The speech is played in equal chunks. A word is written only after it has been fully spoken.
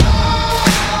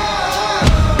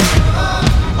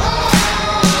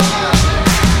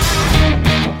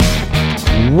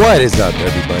What is up,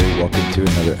 everybody? Welcome to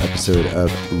another episode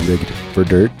of Rigged for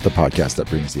Dirt, the podcast that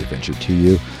brings the adventure to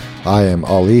you. I am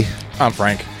Ollie. I'm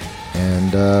Frank.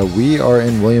 And we are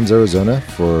in Williams, Arizona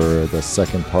for the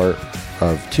second part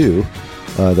of two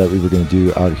that we were going to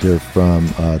do out here from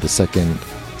the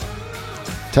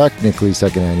technically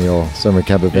second annual summer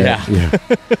camp event. Yeah.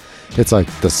 It's like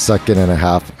the second and a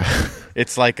half.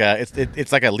 It's like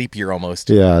it's like a leap year almost.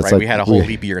 Yeah, it's right. Like we had a whole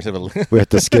leap year instead of we had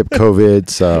to skip COVID,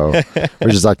 so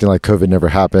we're just acting like COVID never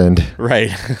happened. right.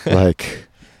 Like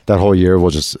that whole year,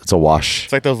 it's a wash.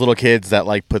 It's like those little kids that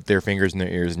like put their fingers in their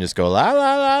ears and just go la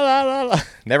la la la la la.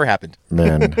 Never happened.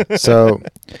 Man. So,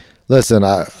 listen,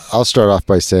 I'll start off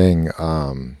by saying,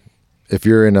 if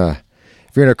you're in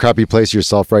a crappy place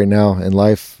yourself right now in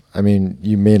life, I mean,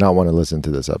 you may not want to listen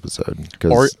to this episode.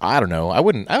 Or I don't know. I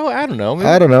wouldn't. I don't know.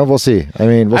 I don't know. We'll see. I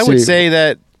mean, I would say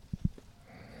that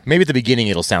maybe at the beginning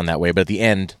it'll sound that way, but at the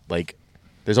end, like,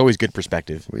 there's always good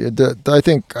perspective. I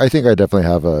think I definitely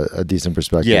have a decent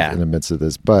perspective in the midst of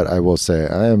this. But I will say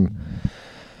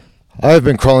I've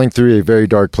been crawling through a very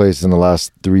dark place in the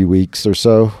last 3 weeks or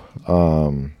so.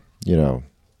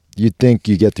 You'd think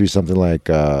you get through something like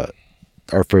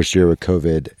our first year with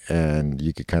COVID and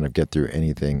you could kind of get through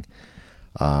anything.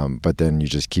 But then you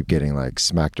just keep getting like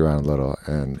smacked around a little,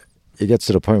 and it gets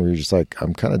to the point where you're just like,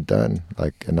 I'm kind of done.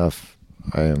 Like, enough.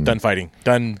 I am done fighting,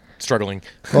 done struggling.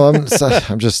 Well,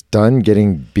 I'm just done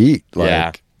getting beat.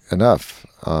 Like, enough.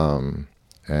 And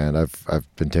I've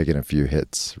been taking a few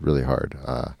hits really hard.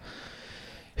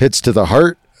 Hits to the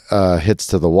heart, hits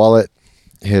to the wallet,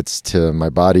 hits to my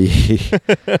body.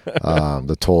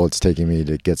 The toll it's taking me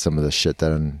to get some of the shit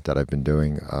that I've been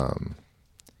doing.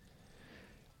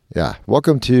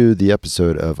 Welcome to the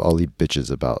episode of Ollie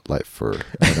Bitches About Life for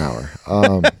an hour.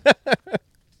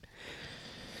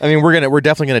 I mean, we're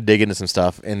definitely gonna dig into some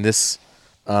stuff, and this,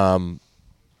 I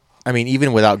mean,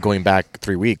 even without going back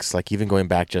 3 weeks, like even going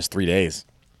back just 3 days,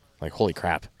 like holy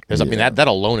crap! I mean, that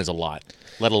alone is a lot.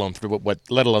 Let alone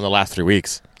let alone the last 3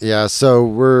 weeks. Yeah, so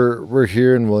we're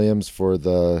here in Williams for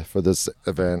this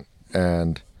event,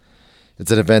 and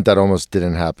it's an event that almost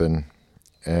didn't happen,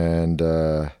 and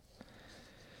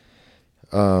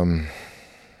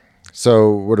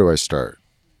so where do I start?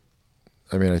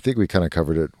 I mean, I think we kind of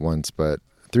covered it once, but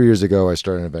 3 years ago I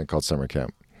started an event called Summer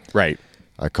Camp. Right.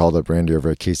 I called up Randy over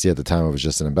at KC at the time. I was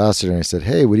just an ambassador, and I said,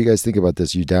 "Hey, what do you guys think about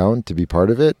this? You down to be part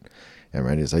of it?" And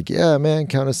Randy's like, "Yeah, man,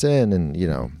 count us in." And,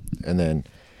 and then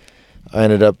I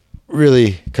ended up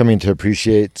really coming to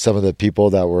appreciate some of the people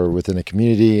that were within the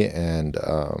community. And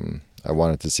I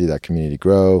wanted to see that community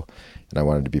grow, and I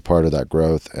wanted to be part of that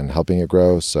growth and helping it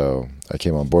grow. So I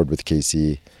came on board with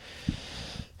KC.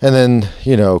 And then,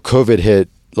 COVID hit,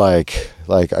 like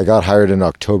I got hired in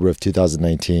October of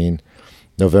 2019,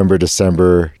 November,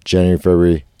 December, January,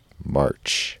 February,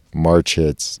 March. March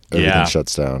hits, everything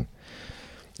shuts down.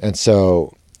 And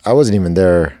so I wasn't even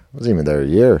there a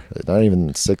year, not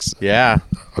even 6. Yeah,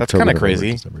 that's kind of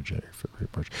crazy. December, January, February,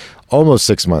 March. Almost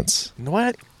 6 months.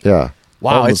 What? Yeah.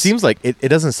 Wow, it seems like it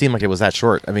doesn't seem like it was that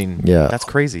short. I mean, that's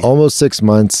crazy. Almost 6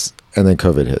 months, and then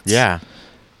COVID hits. Yeah.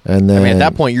 And then, at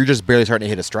that point, you're just barely starting to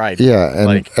hit a stride. Yeah,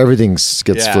 and everything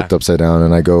gets flipped upside down,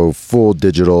 and I go full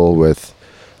digital with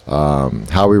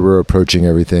how we were approaching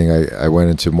everything. I went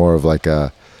into more of like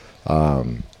a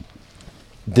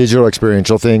digital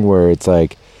experiential thing where it's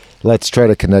like, let's try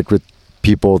to connect with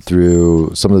people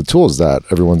through some of the tools that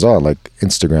everyone's on, like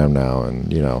Instagram now.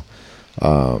 And,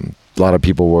 a lot of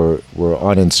people were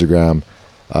on Instagram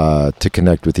to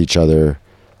connect with each other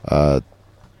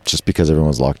just because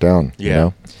everyone's locked down,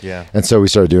 Yeah. And so we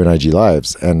started doing IG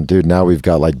Lives. And, dude, now we've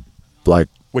got like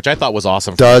which I thought was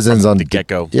awesome. Dozens from on the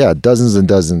get-go. Yeah, dozens and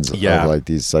dozens of like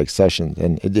these like sessions,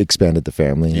 and it expanded the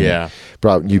family. Yeah,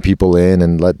 brought new people in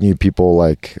and let new people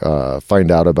like find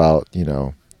out about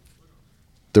the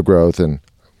growth and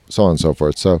so on and so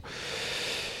forth. So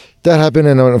that happened,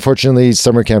 and unfortunately,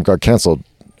 summer camp got canceled,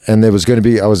 and I was going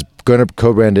to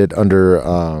co-brand it under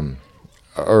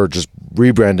or just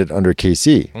rebrand it under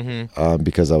KC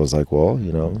because I was like, well,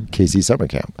 KC summer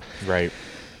camp, right.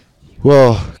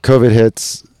 Well, COVID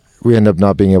hits. We end up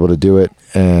not being able to do it.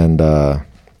 And are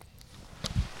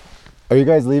you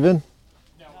guys leaving?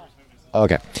 Yeah, we're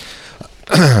leaving.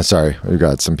 Okay. Sorry, we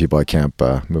got some people at camp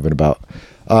moving about.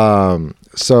 Totally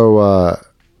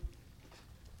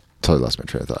lost my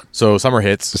train of thought. So summer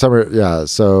hits. Yeah.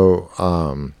 So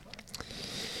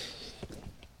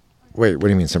wait, what do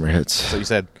you mean summer hits? So you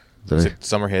said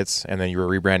summer hits, and then you were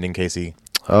rebranding KC.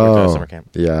 Summer camp.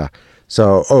 Yeah.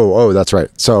 So, that's right.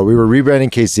 So we were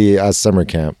rebranding KC as summer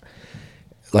camp,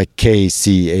 like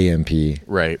KCAMP.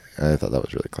 Right. I thought that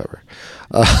was really clever.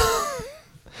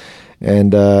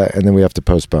 and then we have to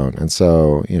postpone. And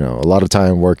so, you know, a lot of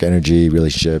time, work, energy,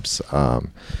 relationships,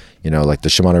 you know, like the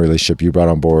Shimano relationship you brought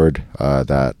on board,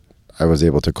 that I was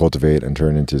able to cultivate and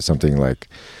turn into something like,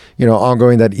 you know,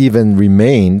 ongoing, that even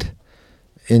remained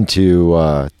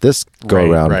into this go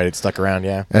around. Right, it stuck around,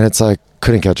 yeah. And it's like,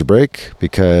 couldn't catch a break,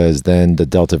 because then the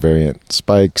Delta variant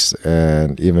spikes,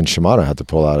 and even Shimano had to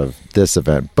pull out of this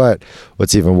event. But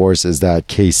what's even worse is that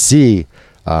KC,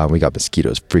 we got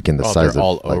mosquitoes freaking the size of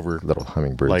all like, over. little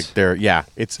hummingbirds. Like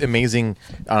it's amazing.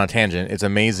 On a tangent, it's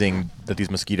amazing that these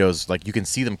mosquitoes, like, you can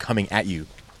see them coming at you.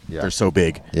 Yeah. They're so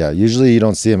big. Yeah, usually you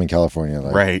don't see them in California.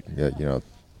 Like, Right. Yeah, you know,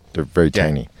 they're very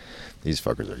tiny. These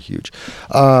fuckers are huge.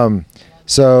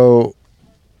 So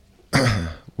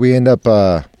we end up,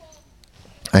 I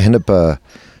end up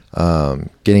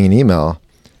getting an email,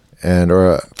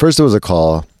 or first it was a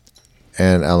call,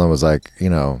 and Alan was like, you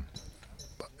know,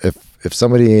 if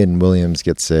somebody in Williams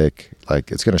gets sick,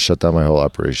 like, it's going to shut down my whole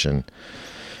operation,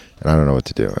 and I don't know what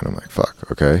to do. And I'm like,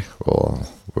 fuck, okay, well,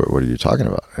 what are you talking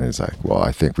about? And he's like, well,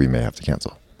 I think we may have to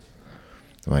cancel.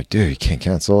 I'm like, dude, you can't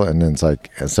cancel. And then it's like,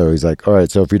 and so he's like, all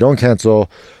right, so if we don't cancel,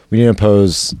 we need to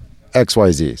impose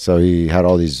XYZ. So he had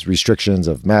all these restrictions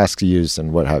of mask use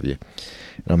and what have you.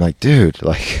 And I'm like, dude,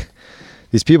 like,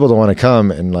 these people don't want to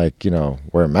come and, like, you know,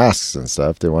 wear masks and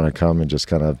stuff. They want to come and just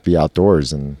kind of be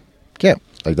outdoors and camp.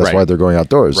 Like, that's why they're going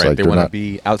outdoors. Right. Like, They want to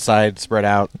be outside, spread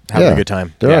out, having a good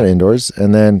time. They're not indoors.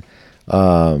 And then,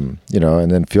 you know, and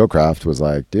then Fieldcraft was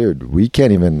like, dude, we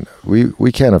can't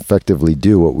effectively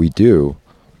do what we do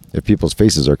if people's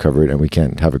faces are covered and we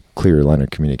can't have a clear line of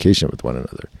communication with one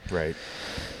another. Right.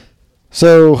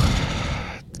 So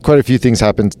quite a few things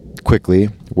happened quickly,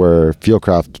 where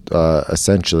Fieldcraft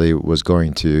essentially was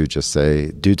going to just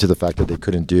say, due to the fact that they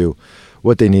couldn't do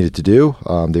what they needed to do,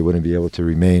 they wouldn't be able to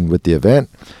remain with the event.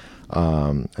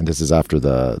 And this is after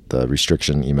the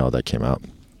restriction email that came out.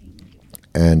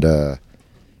 And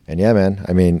yeah, man,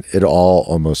 I mean, it all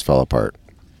almost fell apart.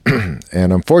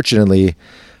 And unfortunately,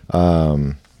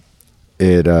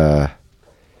 it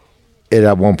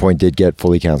at one point did get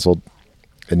fully canceled.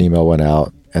 An email went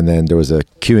out, and then there was a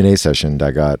Q&A session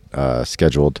that got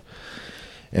scheduled,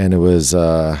 and it was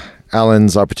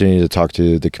Alan's opportunity to talk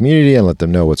to the community and let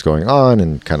them know what's going on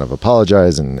and kind of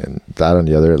apologize and that and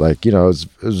the other. Like, you know, it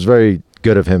was very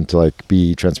good of him to, like,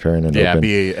 be transparent and open.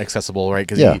 Be accessible, right?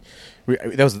 Because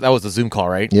that was the Zoom call,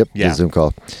 right? Yep, the Zoom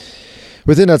call.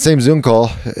 Within that same Zoom call,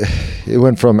 it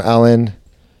went from Alan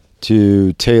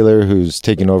to Taylor, who's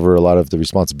taking over a lot of the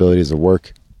responsibilities of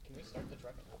work.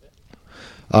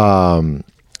 And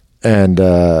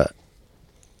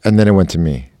then it went to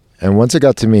me. And once it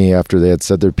got to me, after they had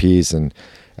said their piece, and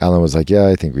Alan was like, yeah,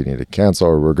 I think we need to cancel,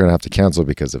 or we're going to have to cancel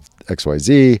because of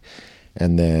XYZ.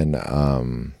 And then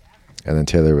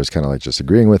Taylor was kind of like just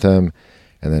agreeing with him.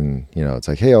 And then, you know, it's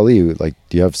like, hey, Ali, like,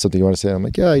 do you have something you want to say? And I'm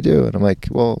like, yeah, I do. And I'm like,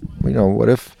 well, you know, what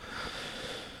if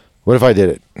I did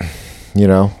it? You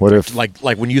know, what if, like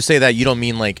when you say that, you don't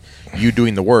mean like you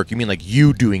doing the work. You mean like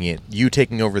you doing it, you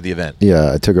taking over the event.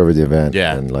 Yeah, I took over the event.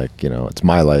 Yeah. And, like, you know, it's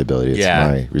my liability. It's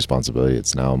my responsibility.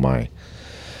 It's now my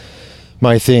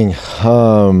thing.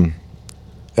 And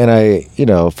I, you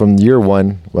know, from year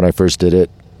one, when I first did it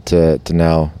to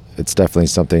now, it's definitely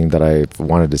something that I've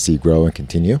wanted to see grow and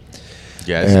continue.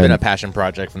 Yeah, it's been a passion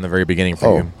project from the very beginning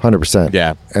for you. 100%.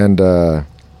 Yeah. And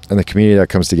the community that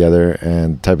comes together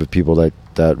and the type of people that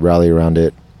rally around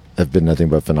it have been nothing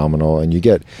but phenomenal. And you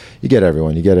get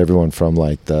everyone. You get everyone from,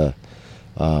 like, the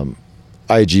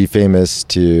IG famous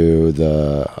to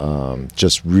the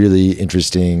just really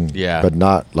interesting, but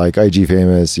not like IG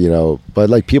famous, you know,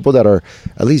 but like people that are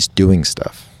at least doing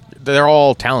stuff. They're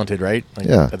all talented, right? Like,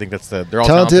 yeah. I think they're all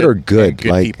talented or good.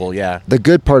 Good like, people, yeah. The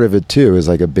good part of it too is,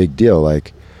 like, a big deal,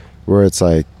 like, where it's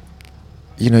like,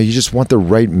 you know, you just want the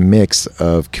right mix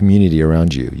of community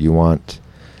around you. You want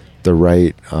the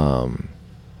right,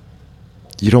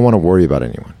 you don't want to worry about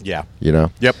anyone. Yeah. You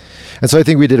know? Yep. And so I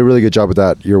think we did a really good job with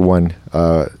that year one.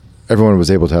 Everyone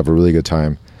was able to have a really good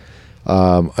time.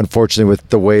 Unfortunately, with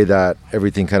the way that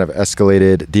everything kind of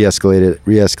escalated, de-escalated,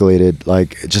 re-escalated,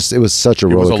 like, it was such a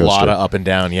roller coaster. It was a lot of up and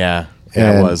down, yeah.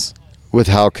 And it was. With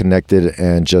how connected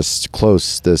and just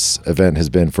close this event has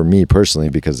been for me personally,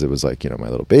 because it was, like, you know, my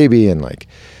little baby, and, like,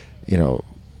 you know,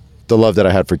 the love that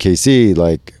I had for KC,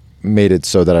 like, made it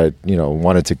so that I, you know,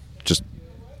 wanted to just,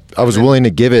 I was willing to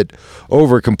give it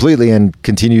over completely and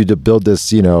continue to build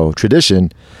this, you know,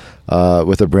 tradition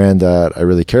with a brand that I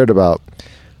really cared about.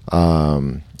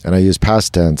 And I use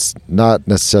past tense, not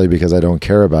necessarily because I don't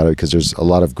care about it, because there's a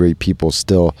lot of great people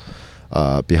still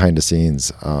behind the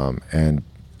scenes and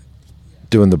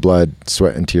doing the blood,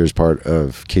 sweat, and tears part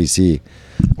of KC.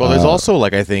 Well, there's also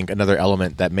like I think another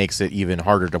element that makes it even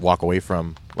harder to walk away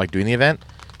from like doing the event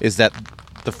is that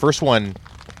the first one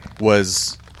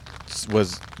was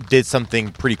did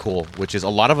something pretty cool, which is a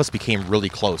lot of us became really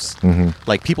close.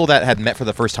 Like people that had met for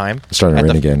the first time. It's starting to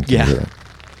rain again. Can you hear Yeah. that?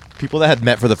 People that had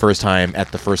met for the first time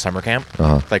at the first summer camp,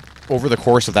 like over the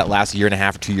course of that last year and a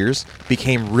half or 2 years,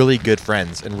 became really good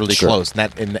friends and really Sure. close,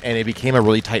 and it became a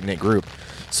really tight knit group.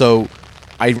 So,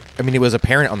 I mean, it was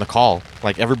apparent on the call.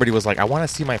 Like everybody was like, "I want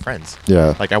to see my friends.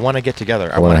 Yeah. Like I want to get together.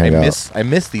 wanna hang out." I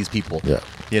miss these people. Yeah.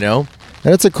 You know.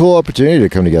 And it's a cool opportunity to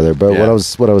come together. But Yeah.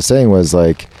 what I was saying was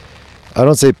like, I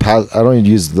don't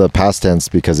use the past tense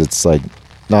because it's like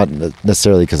not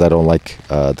necessarily because I don't like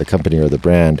the company or the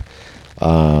brand,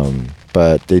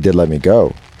 but they did let me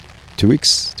go 2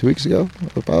 weeks ago,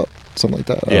 about something like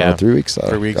that. I don't know, 3 weeks.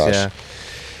 3 weeks. Gosh. Yeah.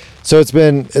 So it's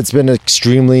been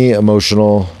extremely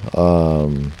emotional.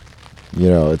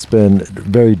 It's been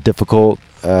very difficult,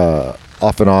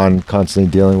 off and on,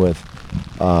 constantly dealing with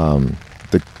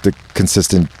the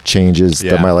consistent changes that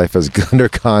Yeah. my life has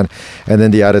undergone, and then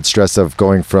the added stress of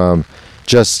going from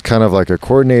just kind of like a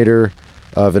coordinator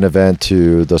of an event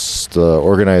to the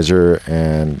organizer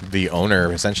and The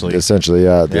owner essentially. essentially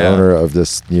the Yeah. owner of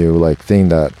this new like thing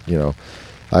that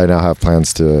I now have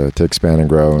plans to expand and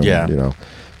grow, and, Yeah.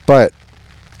 but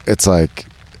it's like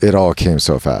it all came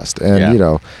so fast, and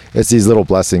Yeah. it's these little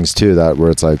blessings too that where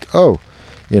it's like, oh,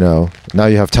 now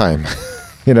you have time.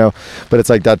 But it's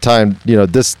like that time,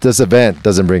 this event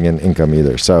doesn't bring in income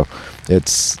either, so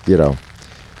it's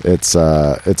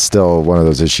it's still one of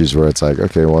those issues where it's like,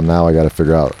 okay, well, now I got to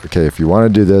figure out, okay, if you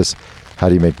want to do this, how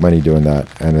do you make money doing that?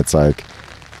 And it's like,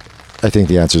 I think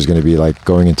the answer is going to be like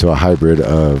going into a hybrid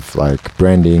of like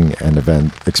branding and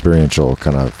event experiential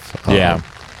kind of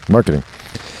marketing.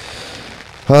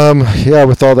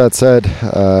 With all that said,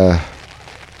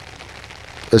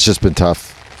 it's just been tough.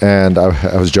 And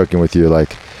I was joking with you,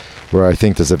 like, where I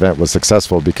think this event was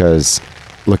successful because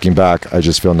looking back, I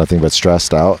just feel nothing but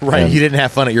stressed out. Right. And, You didn't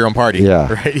have fun at your own party.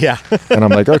 Yeah. Right. Yeah. and I'm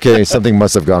like, okay, something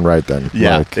must have gone right then.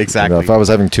 Yeah, Like, exactly. if I was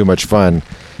having too much fun,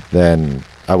 then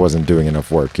I wasn't doing enough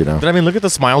work, But I mean, look at the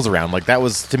smiles around. Like that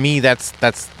was, to me, that's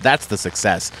the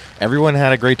success. Everyone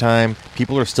had a great time.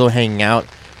 People are still hanging out,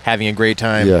 having a great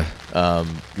time. Yeah.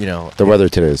 The weather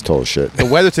today is total shit. The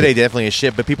weather today definitely is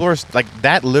shit, but people are like,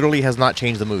 that literally has not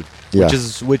changed the mood, Yeah.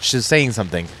 which is saying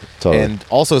something. Totally. And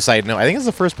also, side note, I think it's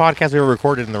the first podcast we ever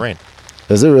recorded in the rain.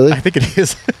 Is it really? I think it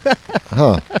is.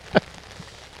 Huh.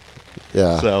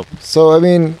 Yeah. So I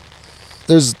mean,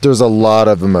 there's a lot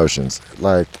of emotions,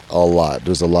 like a lot.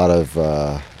 There's a lot of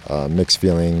mixed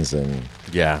feelings and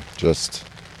yeah, just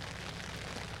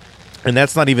and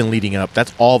that's not even leading up.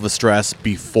 That's all the stress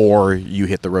before you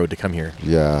hit the road to come here.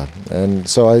 yeah. And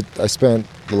so I spent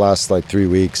the last like 3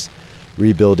 weeks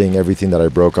rebuilding everything that I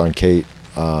broke on Kate.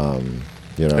 And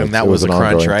that it was a an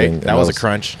crunch, ongoing right? thing, and That was a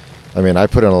crunch. I mean, I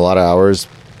put in a lot of hours,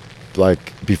 like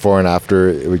before and after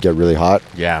it would get really hot.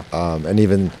 Yeah. And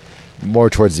even more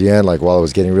towards the end, like while it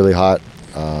was getting really hot,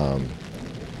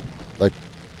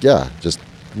 just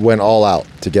went all out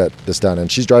to get this done.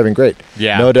 And she's driving great.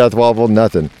 Yeah. No death wobble,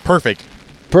 nothing. Perfect.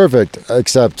 Perfect,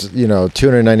 except,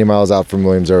 290 miles out from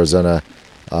Williams, Arizona,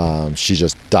 she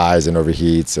just dies and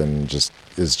overheats and just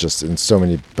is just in so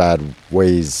many bad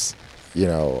ways,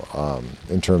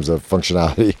 in terms of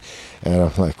functionality. And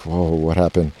I'm like, whoa, what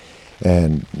happened?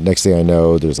 And next thing I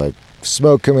know, there's like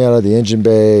smoke coming out of the engine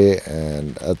bay,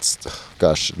 and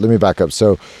let me back up.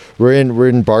 So we're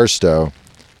in Barstow,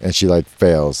 and she like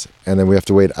fails, and then we have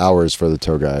to wait hours for the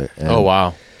tow guy. And, Oh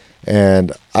wow.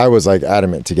 And I was like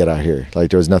adamant to get out here. Like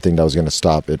there was nothing that was going to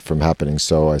stop it from happening.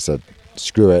 So I said,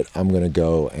 screw it, I'm going to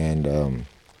go, and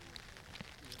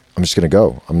I'm just going to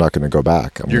go. I'm not going to go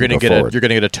back. You're gonna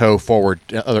get a tow forward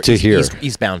To here.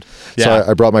 eastbound. So Yeah.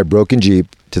 I brought my broken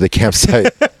Jeep to the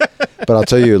campsite. But I'll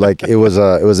tell you, like it was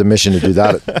a mission to do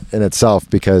that in itself,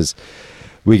 because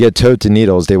we get towed to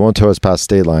Needles. They won't tow us past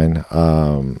state line.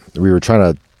 We were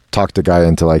trying to talk the guy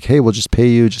into like, hey, we'll just pay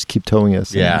you, just keep towing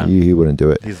us. And Yeah. he wouldn't do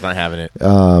it. He's not having it.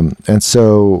 And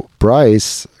so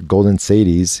Bryce, Golden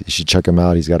Sadies, you should check him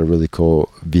out. He's got a really cool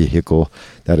vehicle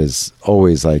that is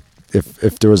always like,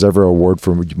 if there was ever an award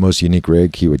for most unique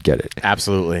rig, he would get it.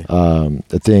 Absolutely.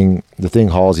 The thing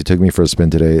hauls. He took me for a spin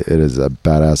today. It is a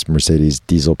badass Mercedes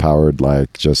diesel powered,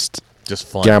 like just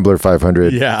fun. Gambler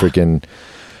 500. Yeah. Freaking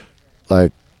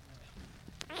like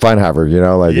Feinhaver,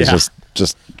 like Yeah. it's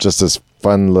just this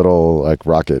fun little like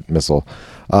rocket missile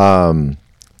that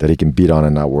he can beat on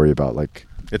and not worry about. Like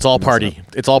It's all party.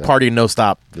 It's all party, no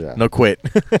stop. Yeah. No quit.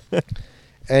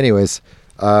 anyways,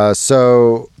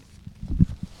 so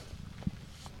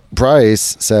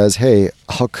Bryce says, hey,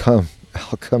 I'll come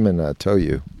I'll come and tow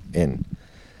you in.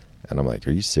 And I'm like,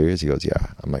 are you serious? He goes, yeah.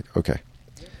 I'm like, okay.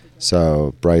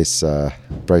 So Bryce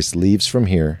leaves from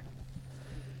here,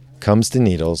 comes to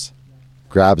Needles,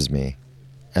 grabs me,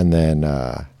 and then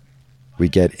we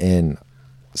get in.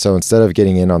 So instead of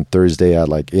getting in on Thursday at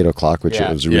like 8 o'clock, which it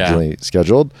was originally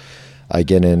scheduled, I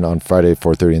get in on Friday at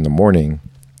 4:30 in the morning,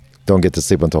 don't get to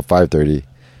sleep until 5:30,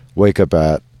 wake up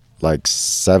at like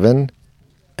 7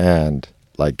 and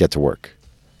like get to work.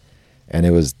 And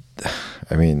it was,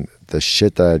 I mean, the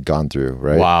shit that I had gone through,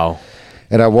 right? Wow.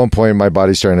 And at one point, my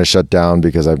body's starting to shut down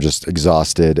because I'm just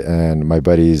exhausted. And my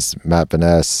buddies, Matt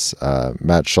Vaness,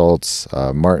 Matt Schultz,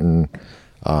 Martin,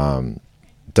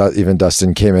 even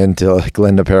Dustin came in to like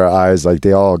lend a pair of eyes. Like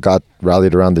they all got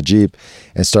rallied around the Jeep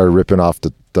and started ripping off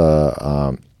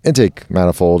the intake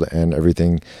manifold and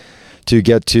everything to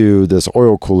get to this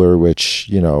oil cooler, which,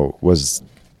 you know, was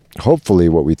hopefully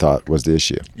what we thought was the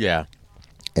issue. Yeah.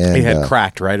 And it had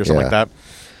cracked, right? Or something like that.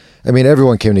 I mean,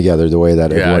 everyone came together the way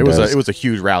that everyone does. It was a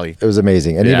huge rally. It was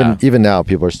amazing. And even now,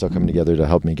 people are still coming together to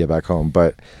help me get back home.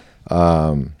 But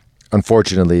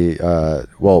unfortunately,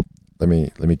 well, let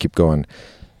me keep going.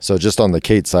 So just on the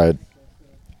Kate side,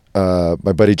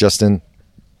 my buddy Justin,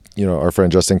 you know, our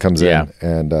friend Justin comes in,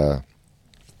 and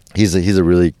he's a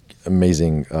really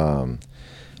amazing,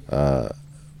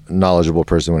 knowledgeable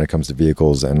person when it comes to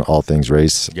vehicles and all things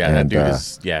race. Yeah, and,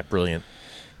 that dude is brilliant.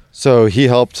 So he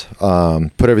helped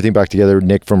put everything back together.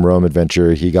 Nick from Rome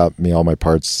Adventure, he got me all my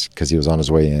parts because he was on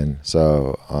his way in.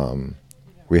 So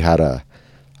we had I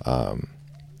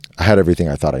had everything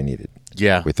I thought I needed.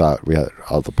 Yeah, we thought we had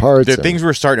all the parts. Things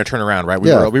were starting to turn around, right?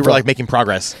 We were like making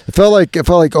progress. It felt like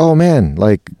oh man,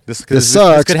 like this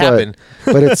sucks, could happen.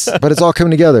 but it's all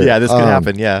coming together. Yeah, this could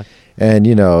happen. Yeah. And,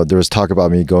 you know, there was talk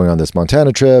about me going on this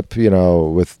Montana trip, you know,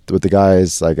 with the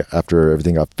guys, like after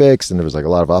everything got fixed, and there was like a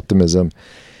lot of optimism.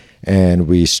 And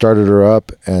we started her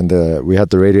up, and we had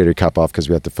the radiator cap off because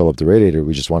we had to fill up the radiator.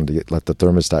 We just wanted to let the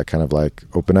thermostat kind of like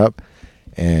open up,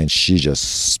 and she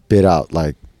just spit out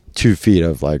like 2 feet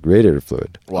of like radiator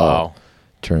fluid. Wow.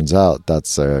 Turns out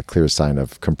that's a clear sign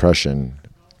of compression,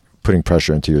 putting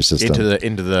pressure into your system. Into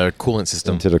the coolant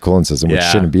system. Into the coolant system, which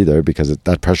shouldn't be there because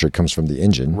that pressure comes from the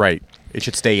engine. Right. It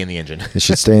should stay in the engine. It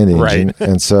should stay in the engine.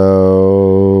 And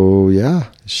so, yeah,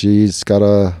 she's got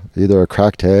either a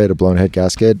cracked head, a blown head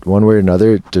gasket, one way or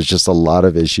another. There's just a lot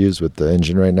of issues with the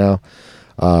engine right now.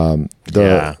 The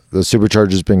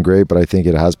supercharger's been great, but I think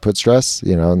it has put stress,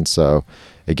 you know, and so,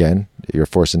 again, you're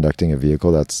force inducting a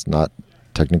vehicle that's not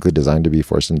technically designed to be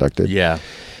force inducted. Yeah.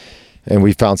 And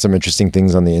we found some interesting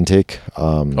things on the intake.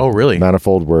 Oh, really?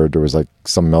 Manifold where there was like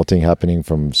some melting happening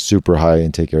from super high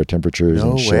intake air temperatures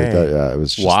and shit like that. Yeah, it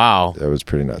was just, it was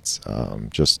pretty nuts.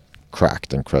 Just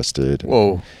cracked and crusted.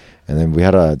 Whoa. And then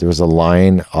there was a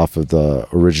line off of the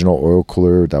original oil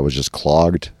cooler that was just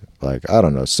clogged. Like, I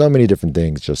don't know, so many different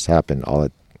things just happened all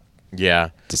at the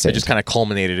same It just kind of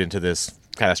culminated into this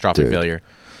catastrophic failure.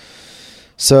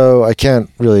 So I can't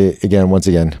really, once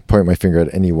again, point my finger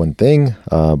at any one thing,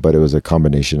 but it was a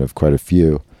combination of quite a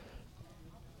few.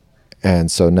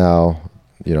 And so now,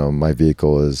 you know, my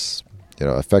vehicle is, you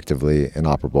know, effectively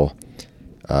inoperable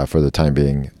for the time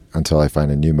being until I find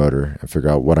a new motor and figure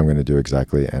out what I'm going to do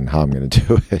exactly and how I'm going to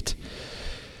do it.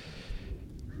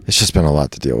 It's just been a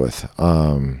lot to deal with.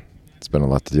 It's been a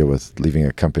lot to deal with leaving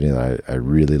a company that I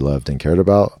really loved and cared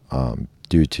about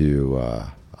due to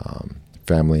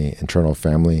internal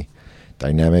family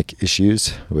dynamic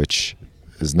issues, which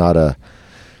is not I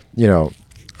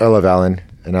love Alan,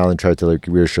 and Alan tried to like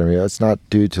reassure me it's not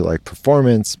due to like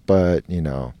performance, but you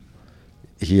know,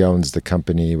 he owns the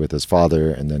company with his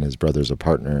father, and then his brother's a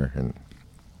partner, and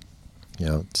you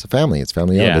know, it's a family. It's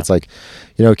family owned. It's like,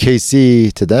 you know,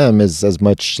 KC to them is as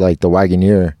much like the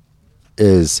Wagoneer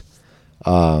is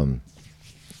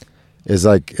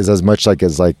as much like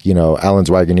as like, you know, Alan's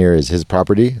Wagoneer is his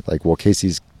property. Like, well,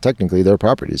 Casey's technically their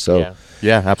property. So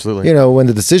yeah, absolutely. You know, when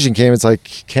the decision came, it's like,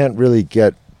 can't really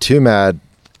get too mad.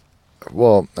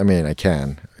 Well, I mean, I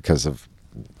can because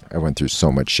I went through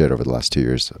so much shit over the last 2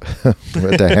 years at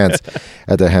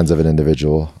the hands of an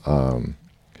individual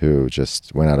who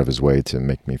just went out of his way to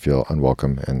make me feel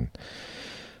unwelcome, and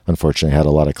unfortunately had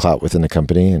a lot of clout within the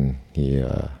company. And he,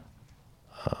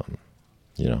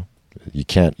 you know, you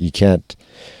can't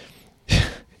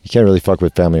really fuck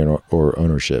with family or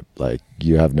ownership. Like,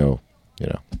 you have no, you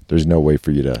know, there's no way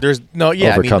for you to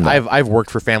overcome that. I've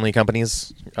worked for family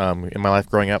companies in my life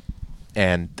growing up,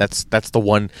 and that's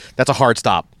a hard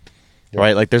stop,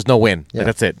 right? Like, there's no win. Like,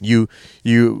 that's it.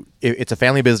 It's a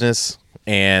family business,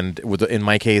 and in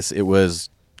my case, it was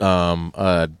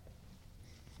mother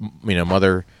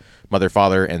mother,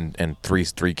 father, and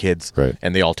three kids, Right.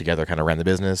 and they all together kind of ran the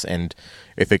business. And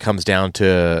if it comes down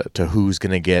to who's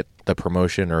going to get the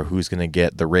promotion or who's going to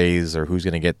get the raise or who's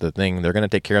going to get the thing, they're going to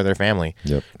take care of their family.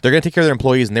 Yep. They're going to take care of their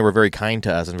employees, and they were very kind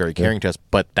to us and very caring to us.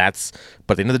 But at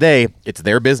the end of the day, it's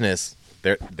their business.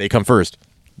 They come first.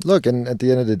 Look, and at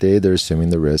the end of the day, they're assuming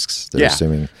the risks. They're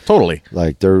assuming totally.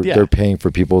 like they're paying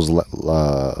for people's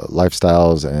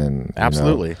lifestyles and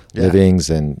Absolutely. livings,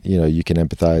 and you can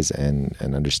empathize and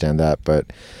understand that.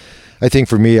 But I think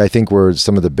for me, where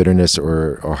some of the bitterness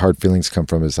or hard feelings come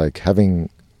from is like having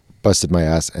busted my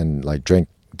ass and like drank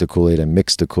the Kool-Aid and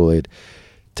mixed the Kool-Aid,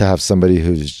 to have somebody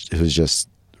who's just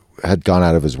had gone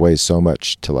out of his way so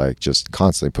much to like just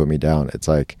constantly put me down. It's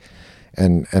like,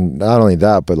 and not only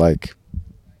that, but like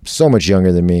so much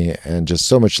younger than me and just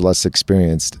so much less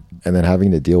experienced, and then having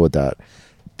to deal with that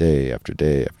day after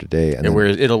day after day, and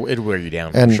it'll wear you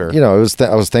down. and for sure.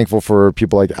 I was thankful for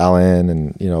people like Alan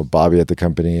and Bobby at the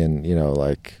company, and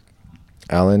like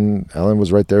Alan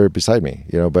was right there beside me,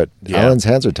 but Alan's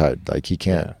hands are tied, like he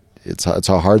can't. Yeah. It's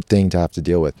a hard thing to have to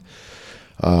deal with.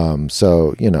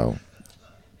 So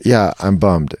yeah, I'm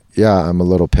bummed. Yeah, I'm a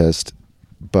little pissed,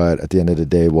 but at the end of the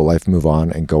day, will life move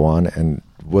on and go on? And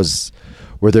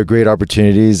were there great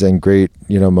opportunities and great,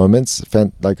 moments?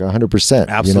 Like 100%.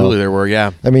 Absolutely, there were. Yeah.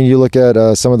 I mean, you look at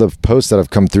some of the posts that have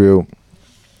come through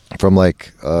from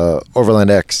like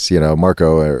Overland X,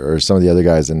 Marco or some of the other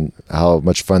guys, and how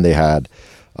much fun they had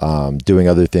doing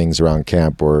other things around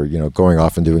camp, or going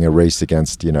off and doing a race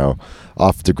against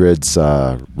off the grid's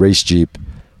race jeep.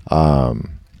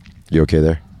 You okay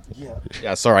there?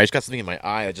 Yeah. Sorry, I just got something in my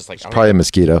eye. I just like Probably a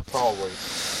mosquito. Probably.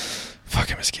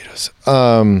 Fucking mosquitoes.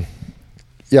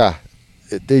 Yeah,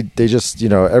 they just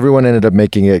everyone ended up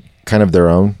making it kind of their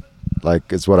own.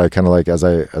 Like it's what I kind of like as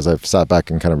I've sat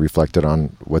back and kind of reflected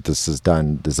on what this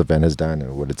event has done,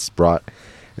 and what it's brought.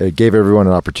 It gave everyone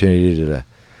an opportunity to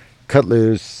cut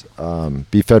loose,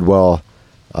 be fed well,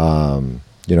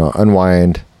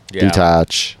 unwind,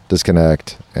 detach,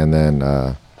 disconnect, and then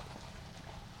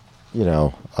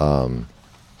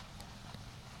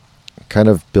kind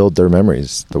of build their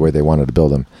memories the way they wanted to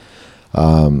build them.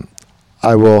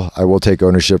 I will take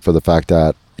ownership for the fact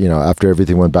that after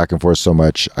everything went back and forth so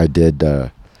much, I did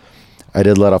let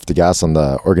off the gas on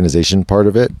the organization part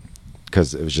of it,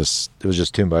 because it was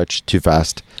just too much, too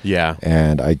fast. Yeah.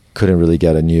 And I couldn't really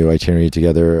get a new itinerary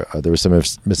together. There was some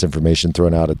misinformation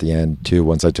thrown out at the end too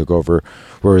once I took over,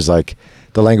 where it was like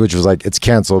the language was like it's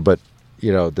canceled, but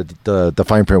the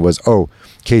fine print was, oh,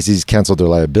 Casey's canceled their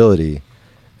liability.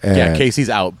 And Casey's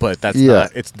out, but that's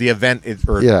not. It's the event.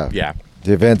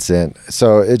 The event's in.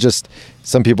 So it just,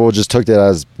 some people just took that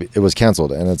as it was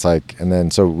canceled, and it's like, and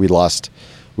then so we lost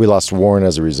Warren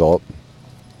as a result,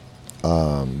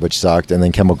 which sucked, and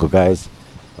then Chemical Guys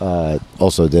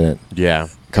also didn't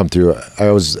come through. I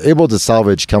was able to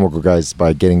salvage Chemical Guys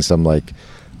by getting some like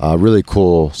really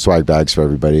cool swag bags for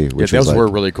everybody. Which those were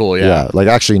really cool. Yeah, like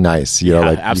actually nice.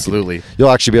 Like absolutely.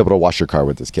 You'll actually be able to wash your car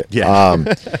with this kit.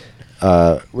 Yeah.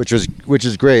 Which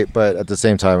is great, but at the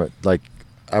same time, like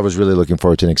I was really looking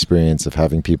forward to an experience of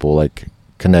having people like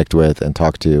connect with and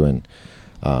talk to and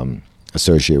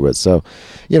associate with. So,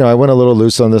 I went a little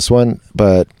loose on this one,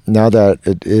 but now that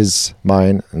it is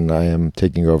mine and I am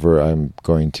taking over, I'm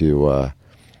going to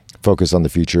focus on the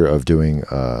future of doing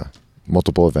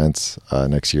multiple events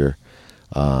next year,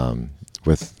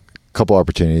 with a couple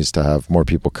opportunities to have more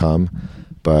people come,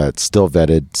 but still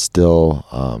vetted,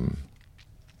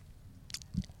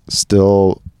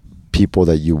 still people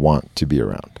that you want to be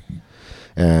around.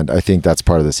 And I think that's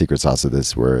part of the secret sauce of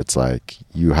this, where it's like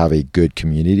you have a good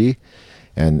community,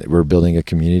 and we're building a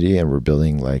community, and we're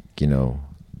building like,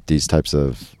 these types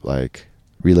of like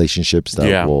relationships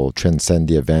that will transcend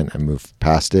the event and move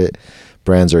past it.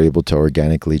 Brands are able to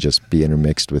organically just be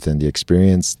intermixed within the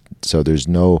experience. So there's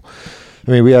no,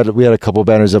 we had a couple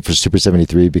banners up for Super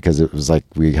 73 because it was like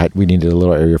we needed a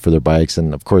little area for their bikes,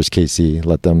 and of course KC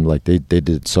let them, like they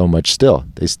did so much still.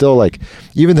 They still, like,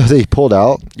 even though they pulled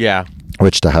out,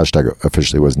 which the hashtag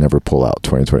officially was never pull out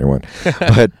 2021,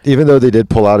 but even though they did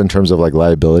pull out in terms of like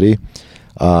liability,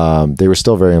 they were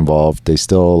still very involved. They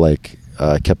still like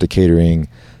kept the catering,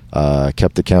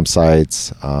 kept the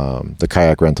campsites, the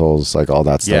kayak rentals, like all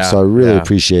that stuff. So I really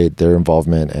appreciate their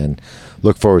involvement and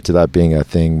look forward to that being a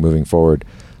thing moving forward.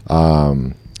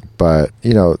 But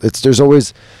there's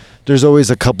always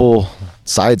a couple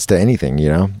sides to anything,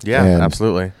 and,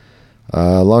 absolutely.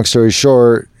 Long story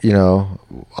short,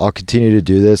 I'll continue to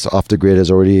do this. Off the Grid has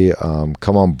already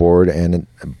come on board, and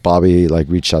Bobby like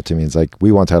reached out to me and it's like,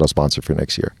 we want title sponsor for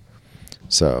next year.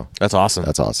 So that's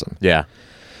awesome. Yeah.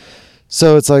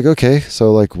 So it's like, okay,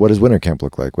 so like, what does winter camp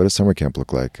look like? What does summer camp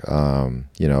look like?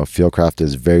 Fieldcraft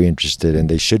is very interested, and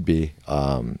they should be,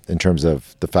 in terms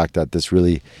of the fact that this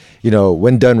really,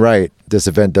 when done right, this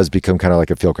event does become kind of like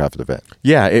a Fieldcraft event.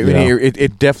 Yeah,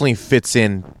 it definitely fits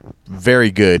in very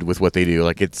good with what they do.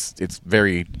 Like it's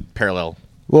very parallel.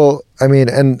 Well, I mean,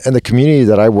 and the community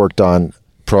that I worked on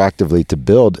proactively to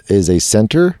build is a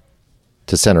center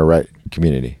to center right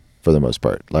community for the most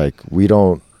part. Like we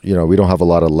don't have a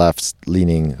lot of lefts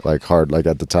leaning like hard like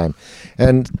at the time.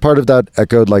 And part of that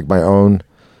echoed like my own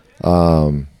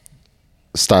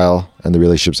style and the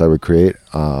relationships I would create.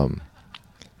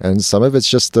 And some of it's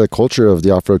just the culture of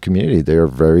the off-road community. They are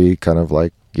very kind of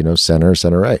like,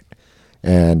 center right.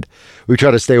 And we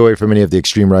try to stay away from any of the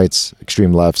extreme rights,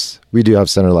 extreme lefts. We do have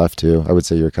center left too. I would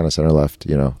say you're kind of center left,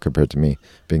 compared to me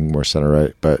being more center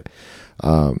right. But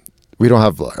we don't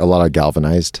have a lot of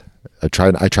galvanized. I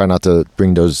try not to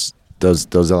bring those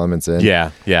elements in.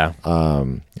 Yeah. I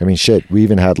mean, shit. We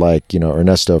even had like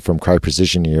Ernesto from Cry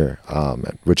Precision here,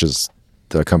 which is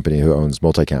the company who owns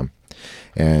Multicam,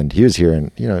 and he was here,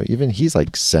 and even he's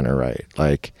like center right.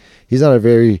 Like he's not a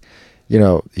very,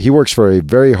 he works for a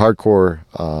very hardcore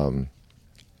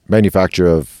manufacturer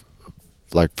of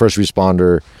like first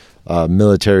responder,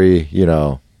 military,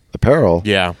 apparel.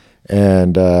 Yeah,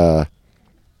 and.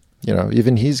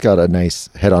 Even he's got a nice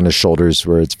head on his shoulders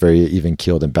where it's very even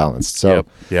keeled and balanced. So,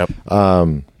 yep.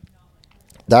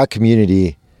 That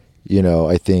community,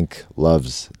 I think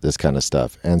loves this kind of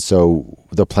stuff. And so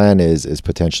the plan is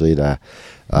potentially that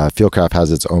Fieldcraft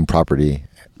has its own property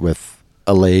with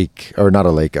a lake, or not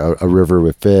a lake, a river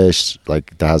with fish,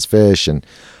 like that has fish and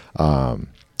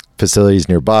facilities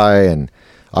nearby and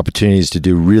opportunities to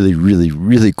do really, really,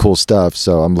 really cool stuff.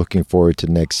 So I'm looking forward to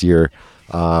next year.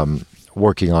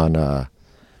 Working on a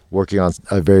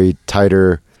very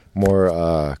tighter,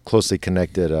 more closely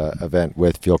connected event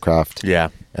with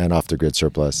Fieldcraft, and Off the Grid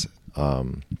Surplus,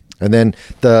 and then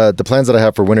the plans that I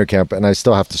have for winter camp, and I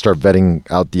still have to start vetting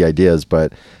out the ideas,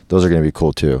 but those are going to be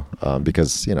cool too,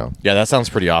 because that sounds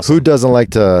pretty awesome. Who doesn't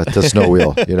like to snow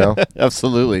wheel,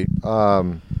 Absolutely.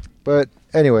 But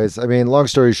anyways, I mean, long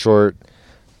story short,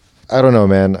 I don't know,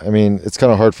 man. I mean, it's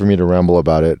kind of hard for me to ramble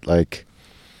about it, like.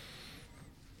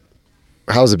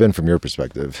 How's it been from your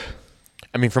perspective?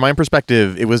 I mean, from my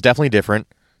perspective, it was definitely different,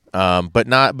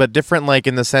 but different like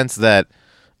in the sense that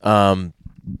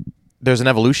there's an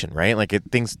evolution, right? Like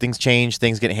things change,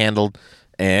 things get handled,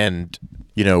 and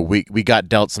we got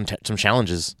dealt some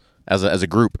challenges as a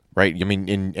group, right? I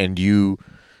mean, and you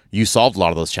solved a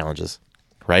lot of those challenges,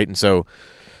 right? And so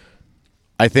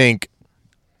I think.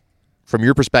 From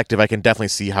your perspective, I can definitely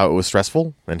see how it was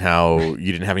stressful and how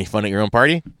you didn't have any fun at your own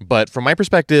party. But from my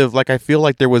perspective, like I feel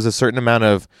like there was a certain amount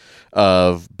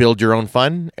of build your own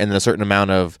fun, and then a certain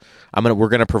amount of we're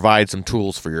gonna provide some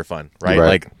tools for your fun, right?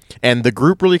 Like, and the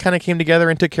group really kind of came together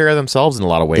and took care of themselves in a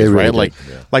lot of ways, really right?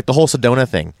 did, Like the whole Sedona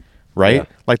thing. Right? Yeah.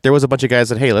 Like there was a bunch of guys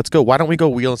that, hey, let's go. Why don't we go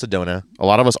wheel in Sedona? A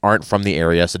lot of us aren't from the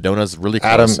area. Sedona's really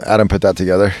close. Adam put that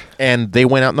together. And they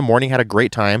went out in the morning, had a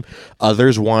great time.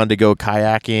 Others wanted to go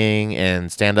kayaking and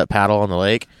stand up paddle on the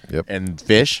lake and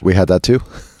fish. We had that too.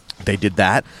 They did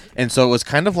that. And so it was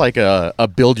kind of like a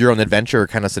build your own adventure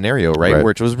kind of scenario, right?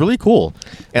 Which was really cool.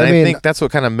 And I think that's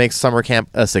what kind of makes summer camp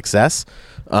a success.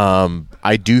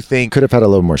 I do think could have had a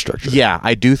little more structure. Yeah,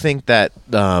 I do think that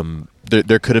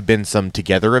there could have been some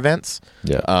together events,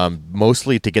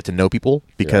 mostly to get to know people,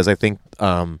 because I think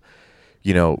that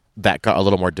got a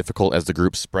little more difficult as the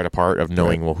group spread apart, of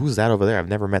knowing, well, who's that over there? I've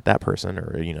never met that person,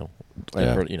 or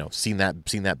seen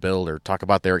that build, or talk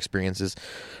about their experiences.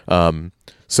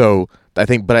 So I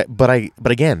think, but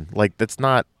again, like that's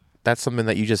something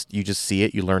that you just see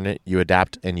it, you learn it, you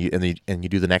adapt, and you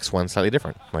do the next one slightly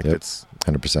different. Like it's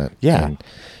 100%. Yeah, and,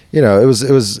 it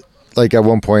was. Like at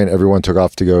one point, everyone took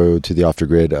off to go to the Off the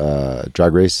Grid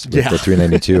drag race with the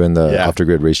 392 and the Off the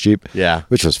Grid race Jeep,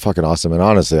 which was fucking awesome. And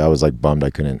honestly, I was like bummed I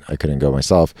couldn't go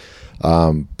myself.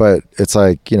 But it's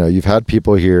like, you've had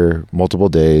people here multiple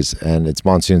days, and it's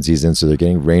monsoon season, so they're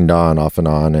getting rained on off and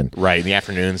on, and right in the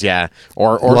afternoons,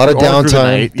 or a lot of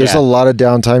downtime. There's a lot of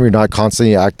downtime. You're not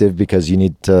constantly active because you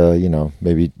need to,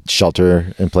 maybe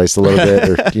shelter in place a little bit,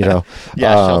 or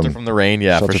shelter from the rain,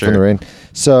 shelter for sure. from the rain.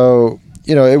 So.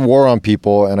 It wore on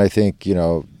people, and I think,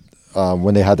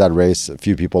 when they had that race, a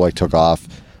few people took off.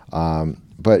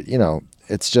 But,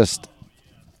 it's just,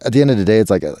 at the end of the day, it's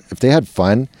like, if they had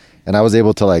fun and I was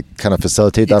able to kind of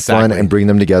facilitate that fun and bring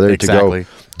them together to go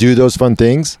do those fun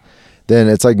things, then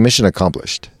it's like mission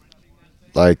accomplished.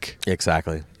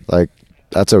 Exactly.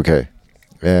 That's okay.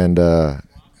 And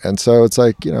so it's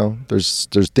like, there's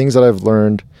things that I've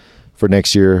learned for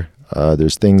next year.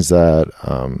 There's things that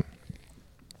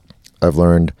I've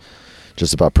learned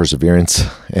just about perseverance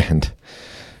and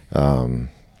kind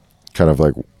of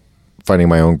like finding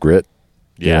my own grit.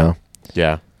 Yeah. You know?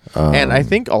 Yeah. And I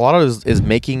think a lot of it is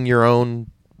making your own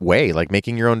way, like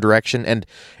making your own direction,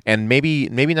 and maybe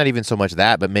not even so much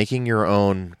that, but making your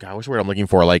own. God, what's the word I'm looking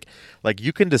for? Like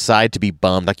you can decide to be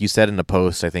bummed, like you said in a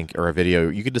post, I think, or a video.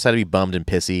 You could decide to be bummed and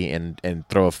pissy and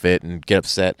throw a fit and get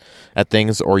upset at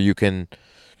things, or you can,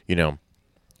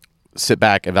 sit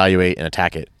back, evaluate, and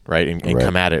attack it, right, and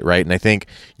come at it, right. And I think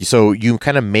so. You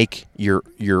kind of make your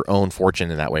own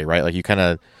fortune in that way, right? Like you kind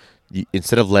of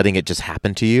instead of letting it just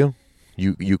happen to you.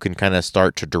 You can kind of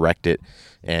start to direct it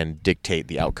and dictate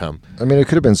the outcome. I mean, it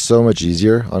could have been so much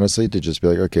easier, honestly, to just be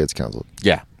like, okay, it's canceled.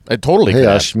 Yeah, I totally. Hey,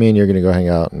 Ash, me and you're going to go hang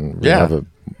out and we're going to have a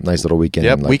nice little weekend.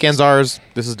 Yep, and weekend's ours.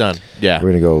 This is done. Yeah,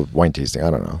 we're going to go wine tasting. I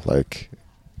don't know,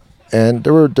 and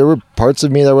there were parts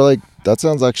of me that were like, that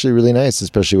sounds actually really nice,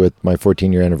 especially with my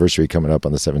 14-year anniversary coming up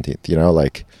on the 17th.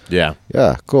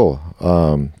 Yeah, cool.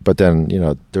 But then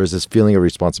there was this feeling of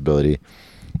responsibility.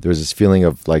 There was this feeling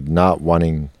of like not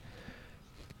wanting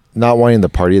the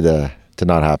party to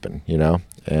not happen,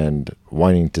 and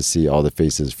wanting to see all the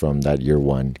faces from that year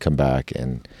one come back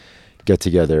and get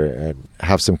together and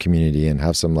have some community and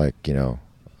have some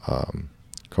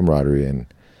camaraderie and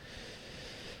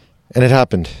it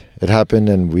happened. It happened,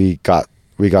 and we got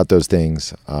those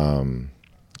things. And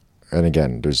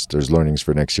again, there's learnings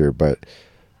for next year, but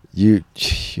you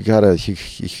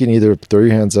can either throw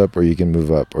your hands up or you can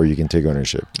move up or you can take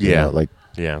ownership.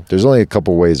 Yeah. There's only a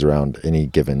couple ways around any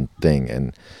given thing,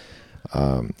 and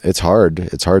it's hard.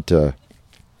 It's hard to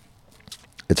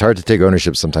take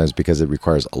ownership sometimes because it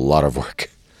requires a lot of work.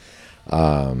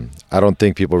 I don't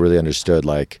think people really understood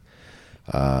my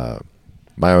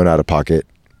own out of pocket.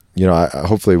 I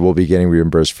hopefully we'll be getting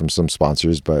reimbursed from some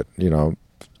sponsors, but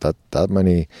that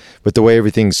money, with the way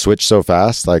everything switched so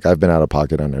fast, like I've been out of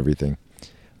pocket on everything.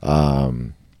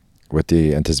 With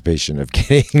the anticipation of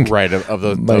getting of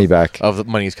the money back, of the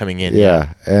money's coming in.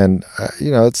 Yeah. And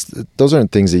those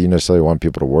aren't things that you necessarily want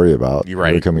people to worry about. You're right.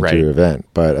 When you're coming to your event,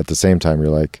 but at the same time,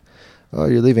 you're like, oh,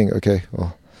 you're leaving. Okay,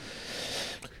 well,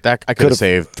 that I could have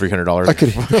saved $300. I could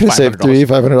have saved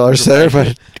 $500 there,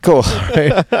 but cool.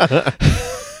 Right?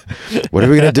 What are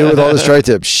we gonna do with all this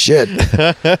tri-tip? Shit.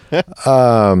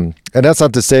 And that's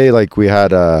not to say like we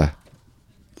had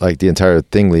like the entire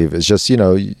thing leave. It's just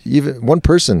even one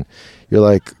person, you're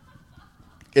like,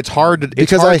 it's hard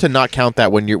to not count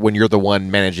that when you're the one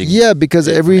managing. Yeah, because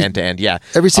every end to end,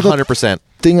 every single 100%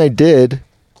 thing I did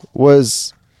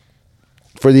was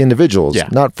for the individuals,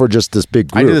 not for just this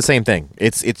big group. I do the same thing.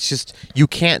 It's just you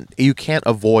can't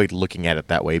avoid looking at it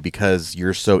that way because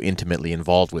you're so intimately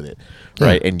involved with it,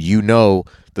 right? And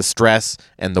the stress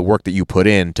and the work that you put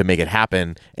in to make it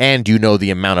happen, and the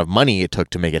amount of money it took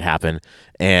to make it happen.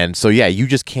 And so you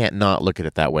just can't not look at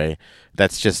it that way.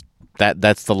 That's just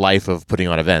that's the life of putting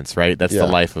on events, right? That's the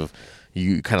life of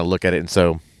you kind of look at it. And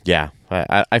so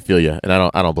I feel you, and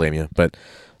I don't blame you, but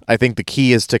I think the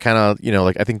key is to kind of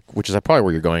I think, which is probably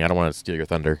where you're going. I don't want to steal your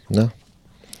thunder. No,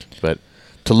 but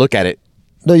to look at it.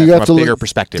 No, you have from to a bigger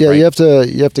perspective. Yeah, right? you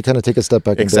have to kind of take a step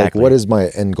back and be like, what is my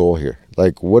end goal here?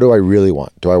 Like, what do I really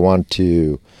want? Do I want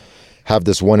to have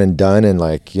this one and done and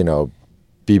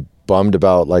be bummed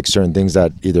about like certain things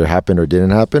that either happened or didn't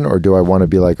happen, or do I want to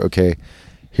be like, okay,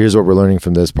 here's what we're learning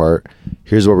from this part.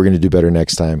 Here's what we're going to do better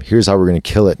next time. Here's how we're going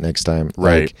to kill it next time.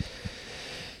 Right.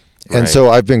 And so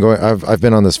I've been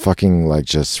on this fucking like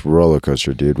just roller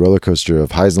coaster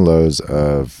of highs and lows,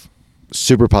 of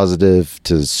super positive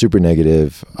to super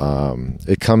negative.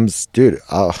 It comes, dude,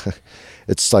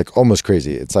 it's like almost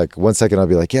crazy. It's like 1 second I'll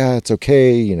be like, yeah, it's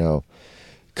okay.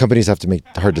 Companies have to make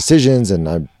hard decisions.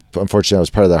 And unfortunately I was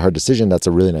part of that hard decision. That's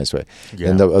a really nice way. Yeah.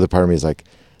 And the other part of me is like,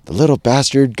 the little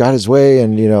bastard got his way,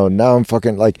 and now I'm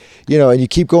fucking like, and you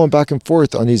keep going back and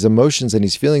forth on these emotions and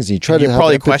these feelings, and you try to have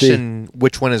probably empathy. Question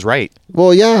which one is right.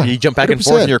 Well, yeah, you jump back 100%. And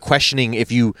forth, and you're questioning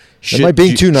if you should. Am I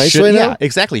being too nice right now? Yeah,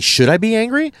 exactly. Should I be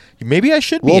angry? Maybe I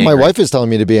should be. Well, angry. My wife is telling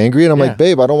me to be angry, and I'm like,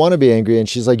 babe, I don't want to be angry, and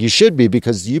she's like, you should be,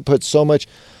 because you put so much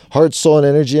heart, soul, and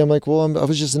energy. I'm like, well, I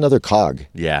was just another cog.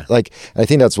 Yeah. Like, I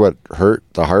think that's what hurt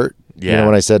the heart. Yeah.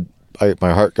 When I said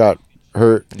my heart got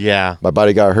hurt. Yeah. My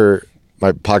body got hurt.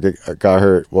 My pocket got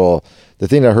hurt. Well, the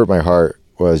thing that hurt my heart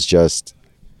was just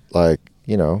like,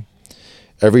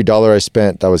 every dollar I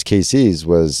spent that was KC's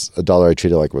was a dollar I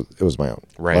treated like it was my own.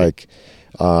 Right.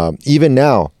 Like, even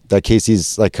now that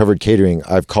KC's like covered catering,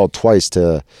 I've called twice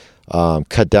to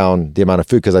cut down the amount of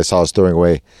food because I saw us throwing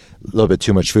away a little bit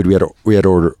too much food. We had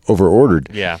over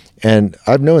ordered. Yeah. And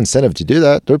I have no incentive to do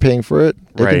that. They're paying for it.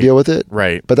 They can deal with it.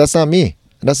 Right. But that's not me.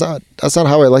 And that's not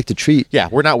how I like to treat. Yeah,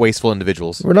 we're not wasteful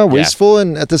individuals. We're not Yeah. wasteful,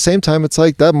 and at the same time, it's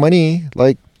like that money,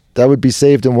 like that would be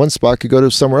saved in one spot, could go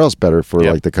to somewhere else better for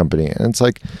Yep. like the company. And it's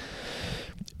like,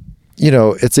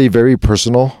 it's a very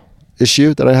personal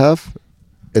issue that I have.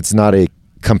 It's not a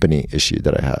company issue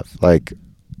that I have. Like,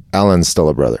 Alan's still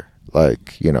a brother.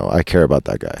 Like, I care about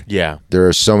that guy. Yeah. There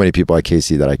are so many people at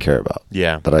KC that I care about.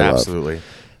 Yeah. That I absolutely.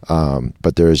 love.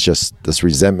 But there is just this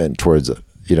resentment towards,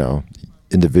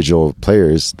 individual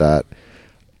players that,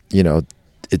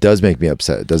 it does make me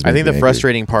upset. It does. Make I think me the angry.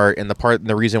 frustrating part and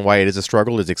the reason why it is a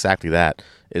struggle is exactly that,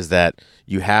 is that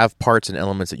you have parts and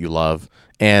elements that you love.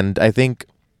 And I think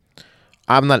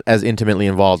I'm not as intimately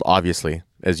involved, obviously,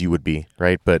 as you would be,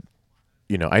 right? But,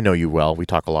 I know you well. We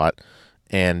talk a lot.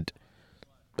 And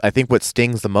I think what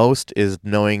stings the most is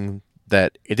knowing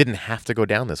that it didn't have to go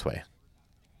down this way.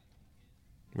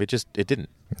 It didn't.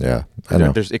 Yeah, I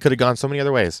know. It could have gone so many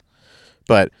other ways.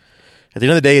 But at the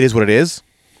end of the day, it is what it is.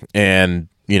 And,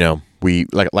 we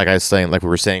like I was saying, like we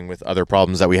were saying with other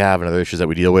problems that we have and other issues that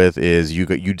we deal with, is you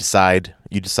decide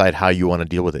how you want to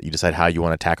deal with it. You decide how you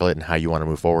want to tackle it and how you want to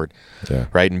move forward. Yeah.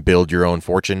 Right? And build your own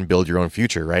fortune, build your own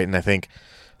future, right? And I think,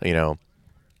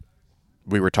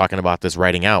 we were talking about this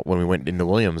writing out when we went into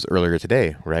Williams earlier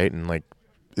today, right? And like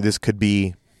it could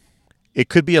be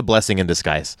a blessing in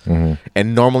disguise. Mm-hmm.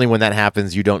 And normally when that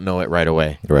happens, you don't know it right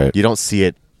away. Right. You don't see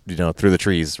it, through the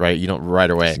trees, right? You don't right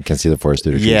away. You can see the forest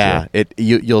through the trees. Yeah,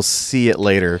 you'll see it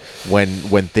later when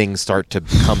things start to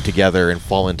come together and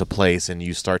fall into place, and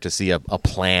you start to see a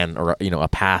plan or a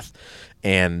path.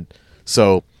 And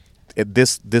so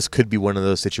this could be one of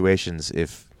those situations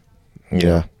if.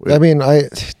 Yeah. I mean, I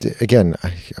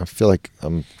feel like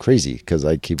I'm crazy because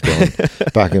I keep going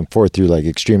back and forth through like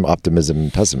extreme optimism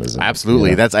and pessimism.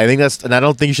 Absolutely. Yeah. And I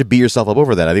don't think you should beat yourself up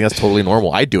over that. I think that's totally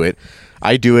normal. I do it,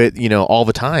 all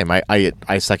the time.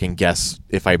 I second guess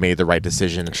if I made the right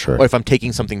decision, Sure. or if I'm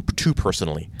taking something too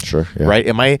personally. Sure. Yeah. Right?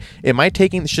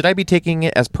 Should I be taking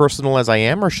it as personal as I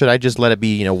am, or should I just let it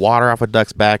be, water off a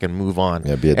duck's back and move on?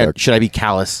 Yeah, be a And duck. should I be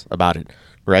callous about it?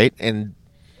 Right? And,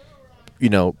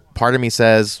 part of me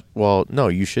says, well, no,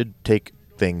 you should take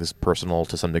things personal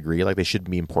to some degree. Like, they should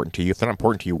be important to you. If they're not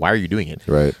important to you, why are you doing it?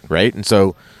 Right. Right? And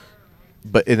so,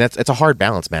 it's a hard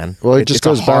balance, man. Well, It's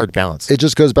a hard balance. It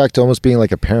just goes back to almost being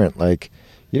like a parent. Like,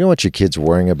 you don't want your kids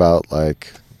worrying about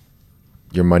like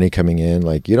your money coming in.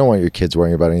 Like, you don't want your kids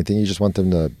worrying about anything. You just want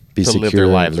them to be secure, live their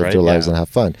lives, live right? their lives Yeah. and have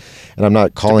fun. And I'm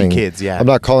not calling kids, yeah. I'm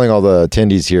not calling all the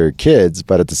attendees here kids,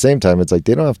 but at the same time, it's like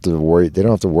they don't have to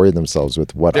worry themselves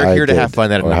with what They're I here to did have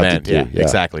fun at an or have to event. do. Yeah,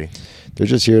 exactly. They're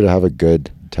just here to have a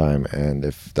good time, and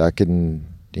if that can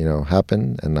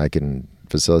happen and I can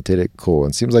facilitate it, cool.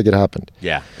 And it seems like it happened.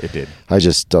 Yeah, it did. I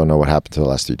just don't know what happened to the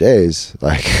last 3 days.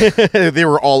 Like, They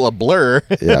were all a blur.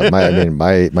 yeah,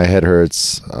 my head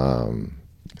hurts.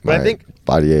 But I think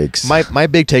body aches. My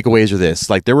big takeaways are this.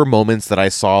 Like, there were moments that I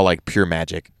saw like pure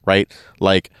magic, right?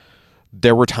 Like,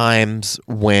 there were times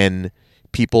when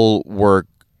people were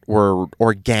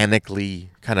organically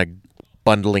kind of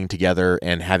bundling together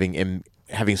and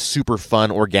having super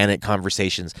fun organic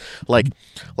conversations. Like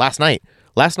last night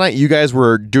you guys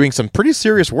were doing some pretty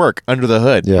serious work under the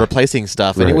hood, Yeah. replacing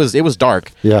stuff, and Right. it was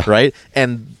dark, Yeah. right?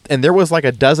 And there was like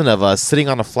a dozen of us sitting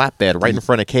on a flatbed right in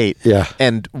front of Kate. Yeah.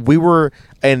 And we were,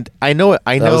 and I know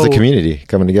that was the community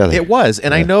coming together. it was,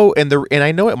 and Yeah. I know, and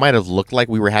I know it might have looked like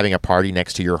we were having a party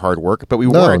next to your hard work, but we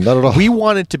No, weren't. not at all. We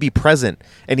wanted to be present,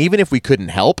 and even if we couldn't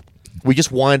help, we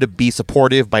just wanted to be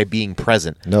supportive by being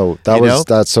present. No,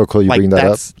 that's so cool. You Like, bring that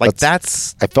up.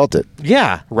 that's I felt it.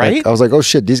 yeah, right. Like, I was like, oh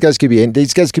shit, these guys could be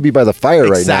by the fire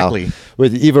Exactly. right now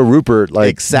with Eva Rupert like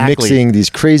Exactly. mixing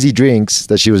these crazy drinks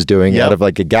that she was doing Yep. out of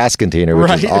like a gas container, which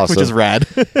right, is awesome. which is rad.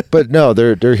 But no,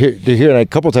 they're here. And a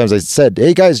couple times I said,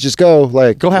 hey guys, just go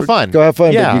Go have fun. Go have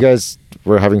fun. Yeah. But you guys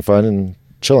were having fun and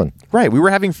chilling. Right. We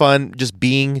were having fun just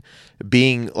being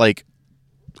like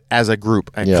as a group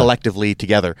and Yeah. collectively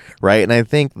together. Right. And I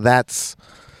think that's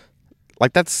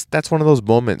one of those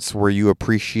moments where you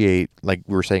appreciate, like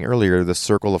we were saying earlier, the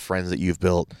circle of friends that you've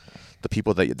built, the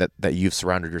people that you've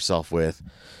surrounded yourself with.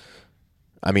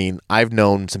 I mean, I've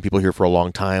known some people here for a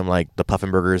long time, like the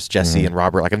Puffenbergers, Jesse and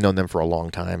Robert. Like, I've known them for a long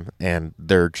time, and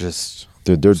they're just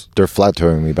They're flat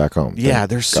towing me back home. yeah,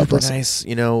 they're God super bless them. nice.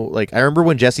 Like, I remember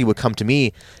when Jessie would come to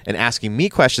me and asking me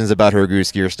questions about her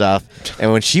goose gear stuff,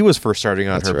 and when she was first starting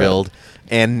on her right. build,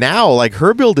 and now like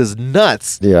her build is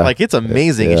nuts. Yeah. Like, it's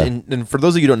amazing. Yeah. And for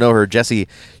those of you who don't know her, Jessie,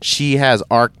 she has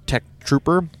Arc Tech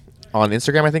Trooper on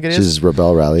Instagram, I think it is. She's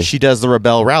Rebel Rally. She does the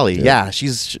Rebel Rally. Yeah,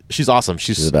 she's awesome.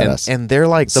 She's a badass. and they're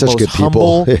like the Such most good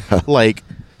humble, people. Yeah. like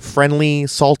friendly,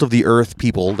 salt of the earth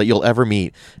people that you'll ever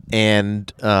meet.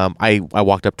 And I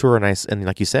walked up to her and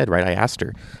like you said, right, I asked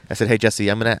her. I said, "Hey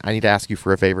Jesse, I need to ask you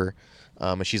for a favor."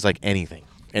 And she's like, "Anything."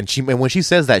 And when she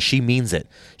says that, she means it.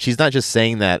 She's not just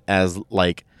saying that as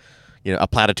like, a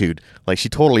platitude. Like, she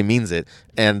totally means it.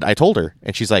 And I told her,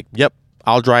 and she's like, "Yep,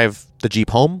 I'll drive the Jeep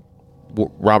home.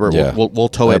 Robert, we'll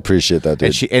tow it." I appreciate that,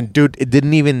 dude. And dude, it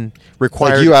didn't even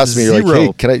require. Like, you asked me, you're zero.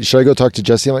 like, "Hey, should I go talk to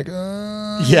Jesse?" I'm like,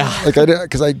 yeah, like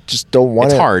because I just don't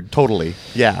want. It's hard, totally.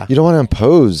 Yeah, you don't want to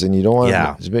impose, and you don't want.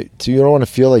 Yeah. You don't want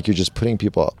to feel like you're just putting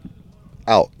people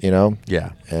out.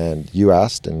 Yeah. And you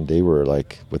asked, and they were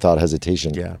like, without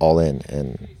hesitation, all in,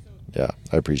 and yeah,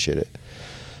 I appreciate it.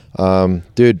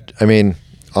 Dude, I mean,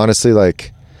 honestly,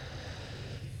 like,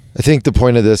 I think the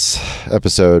point of this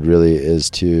episode really is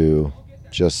to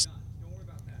just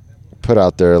put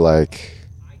out there, like,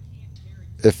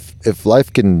 if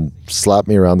life can slap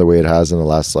me around the way it has in the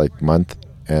last like month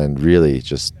and really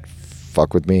just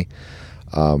fuck with me,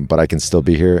 but I can still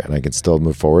be here and I can still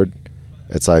move forward.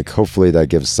 It's like, hopefully that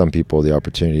gives some people the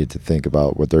opportunity to think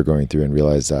about what they're going through and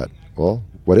realize that, well,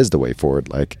 what is the way forward?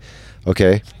 Like,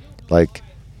 okay, like,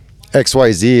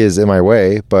 XYZ is in my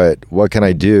way, but what can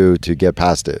I do to get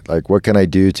past it? Like, what can I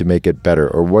do to make it better?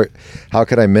 Or how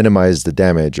can I minimize the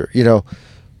damage? Or,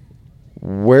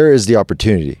 where is the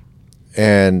opportunity?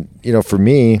 And, for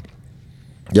me,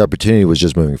 the opportunity was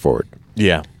just moving forward.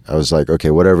 Yeah. I was like,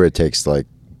 okay, whatever it takes to, like,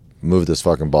 move this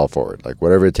fucking ball forward. Like,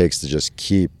 whatever it takes to just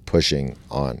keep pushing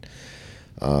on.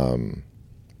 And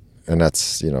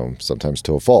that's, sometimes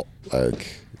to a fault.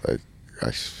 Like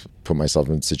I put myself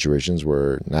in situations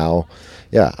where now,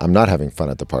 I'm not having fun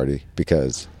at the party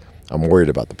because I'm worried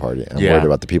about the party. I'm worried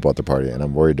about the people at the party. And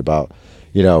I'm worried about,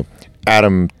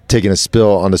 Adam taking a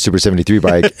spill on the Super 73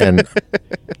 bike and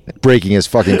breaking his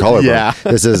fucking collarbone. Yeah.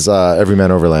 This is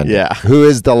Everyman Overland. Yeah. Who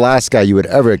is the last guy you would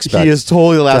ever expect? He is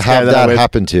totally the last to have guy that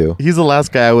happen to. He's the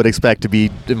last guy I would expect to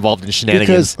be involved in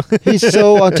shenanigans. Because he's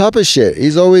so on top of shit.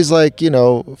 He's always like,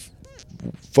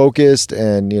 focused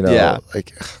and,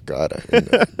 like, oh God.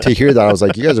 To hear that, I was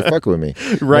like, you guys are fucking with me.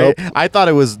 Right. Nope. I thought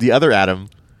it was the other Adam.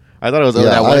 I thought it was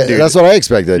that one dude. That's what I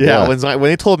expected. Yeah. When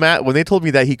they told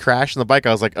me that he crashed on the bike,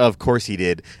 I was like, of course he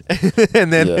did.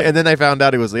 and then I found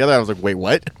out it was the other. I was like, wait,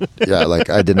 what? Yeah,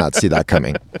 like, I did not see that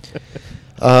coming.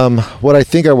 What I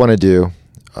think I want to do,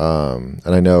 and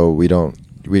I know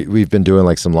we've been doing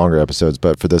like some longer episodes,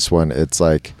 but for this one, it's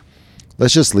like,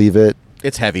 let's just leave it.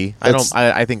 It's heavy.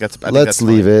 I think that's. Let's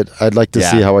leave it. I'd like to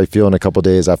see how I feel in a couple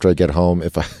days after I get home,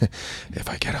 if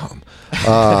I get home.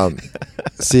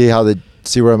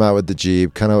 See where I'm at with the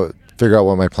Jeep. Kind of figure out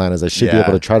what my plan is. I should be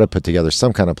able to try to put together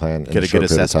some kind of plan. Get a good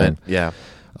assessment. Yeah.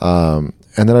 And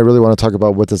then I really want to talk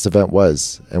about what this event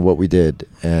was and what we did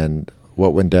and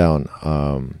what went down.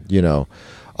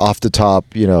 Off the top,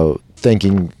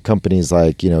 thanking companies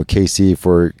like KC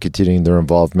for continuing their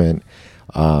involvement.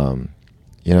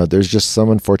 There's just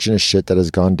some unfortunate shit that has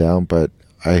gone down, but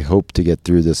I hope to get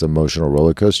through this emotional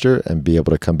roller coaster and be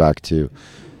able to come back to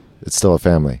it's still a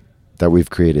family that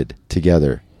we've created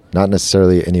together. Not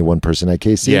necessarily any one person at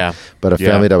KC, but a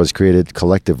family that was created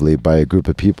collectively by a group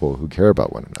of people who care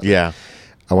about one another. Yeah.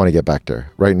 I want to get back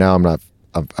there. Right now,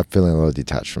 I'm feeling a little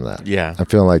detached from that. Yeah. I'm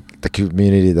feeling like the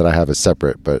community that I have is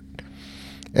separate,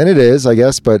 and it is, I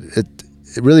guess, but it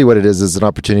really what it is an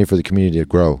opportunity for the community to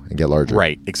grow and get larger.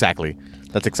 Right. Exactly.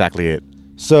 That's exactly it.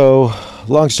 So,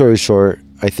 long story short,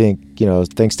 I think,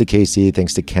 thanks to Casey,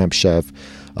 thanks to Camp Chef,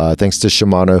 thanks to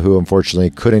Shimano, who unfortunately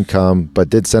couldn't come, but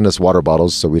did send us water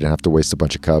bottles so we didn't have to waste a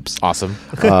bunch of cups. Awesome.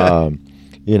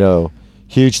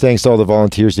 Huge thanks to all the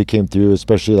volunteers who came through,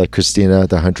 especially like Christina,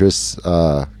 the Huntress.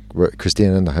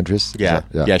 Christina and the Huntress? Yeah.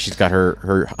 Yeah, she's got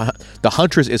her the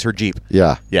Huntress is her Jeep.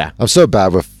 Yeah. Yeah. I'm so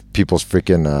bad with people's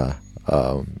freaking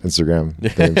Instagram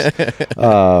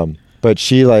names. But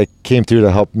she came through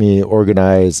to help me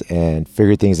organize and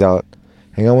figure things out.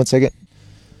 Hang on one second.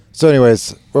 So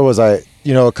anyways, where was I?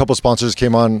 A couple sponsors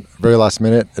came on very last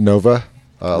minute. Innova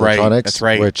Electronics, that's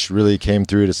right. Which really came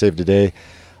through to save the day.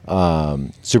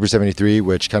 Super 73,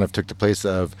 which kind of took the place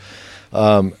of,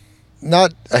 I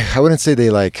wouldn't say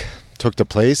they took the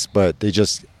place, but they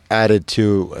just added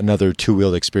to another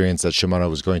two-wheeled experience that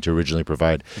Shimano was going to originally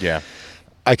provide. Yeah.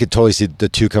 I could totally see the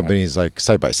two companies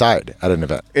side by side at an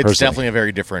event. It's personally. definitely a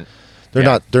very different.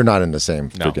 They're not in the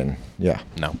same freaking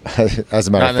No. As a matter of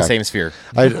fact, not in the same sphere.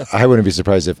 I wouldn't be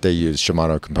surprised if they use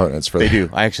Shimano components for They that. do.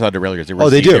 I actually had derailleurs.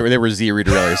 They do. They were Z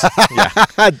derailleurs.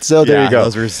 Yeah. So there you go.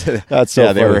 Those were, That's so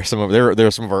funny. They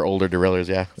were some of our older derailleurs.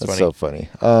 Yeah. That's so funny.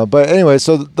 But anyway,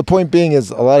 so the point being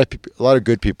is a lot of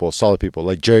good people, solid people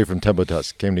like Jerry from Tempo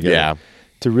Tusk came together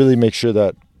to really make sure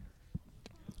that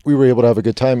we were able to have a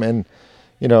good time. And,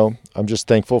 you know, I'm just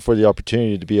thankful for the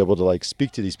opportunity to be able to like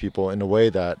speak to these people in a way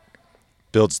that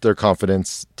builds their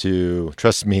confidence to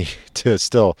trust me to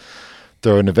still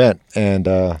throw an event. And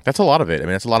that's a lot of it. I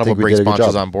mean, that's a lot of think what we brings did a good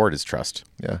sponsors job. on board is trust.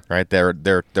 Yeah. Right. They're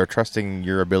trusting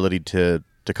your ability to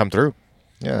come through.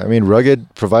 Yeah, I mean,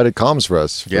 Rugged provided comms for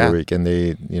us for the week, and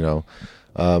they, you know,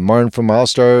 Martin from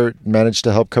Milestar managed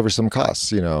to help cover some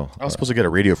costs. You know, I was supposed to get a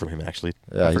radio from him actually.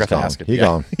 yeah, I forgot to ask him. He Yeah.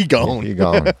 gone. He gone. He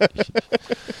gone.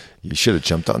 You should have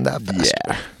jumped on that faster.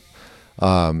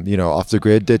 Yeah. You know, Off the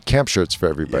Grid did camp shirts for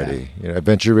everybody. You know,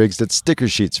 Adventure Rigs did sticker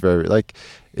sheets for everybody. Like,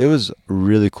 it was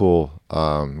really cool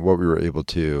what we were able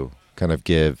to kind of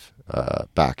give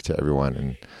back to everyone,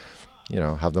 and you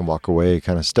know, have them walk away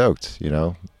kind of stoked. You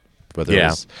know, whether it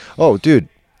was, oh, dude,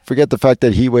 forget the fact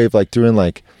that Heatwave like threw in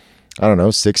like, I don't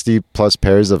know, 60 plus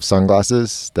pairs of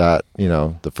sunglasses that, you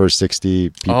know, the first 60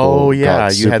 people. Oh yeah,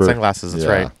 got you had super- sunglasses. That's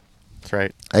yeah. right. That's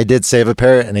right. I did save a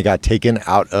pair, and it got taken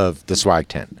out of the swag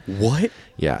tent. What?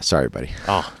 Yeah, sorry, buddy.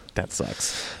 Oh, that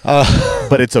sucks.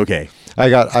 But it's okay. I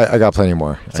got plenty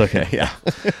more. It's okay. Yeah.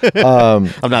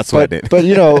 I'm not sweating it. But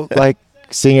you know, like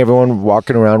seeing everyone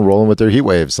walking around rolling with their heat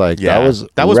waves, like Yeah, that was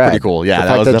pretty rad. cool. Yeah, the that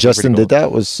fact was that definitely Justin pretty did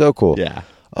that was so cool. Yeah.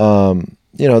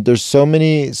 You know, there's so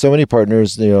many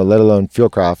partners, you know, let alone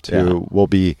Fieldcraft, who will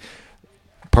be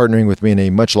partnering with me in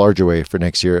a much larger way for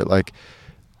next year. Like,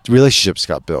 relationships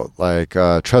got built, like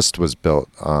trust was built.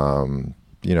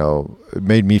 You know, it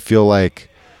made me feel like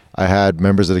I had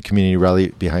members of the community rally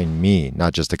behind me,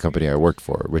 not just the company I worked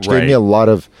for, which gave me a lot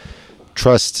of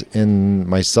trust in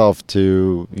myself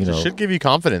to, you know, It should give you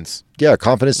confidence. yeah,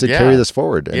 confidence to Yeah. carry this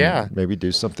forward and Yeah. maybe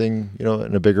do something, you know,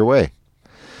 in a bigger way.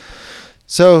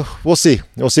 So we'll see.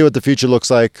 We'll see what the future looks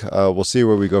like. We'll see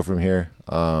where we go from here.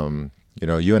 You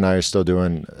know, you and I are still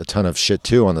doing a ton of shit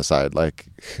too on the side, like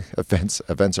events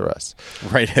are us.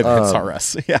 Right. Events are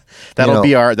us. Yeah. you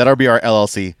know- That'll be our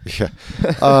LLC.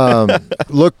 Yeah.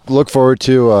 Look forward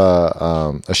to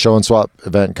a show and swap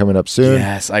event coming up soon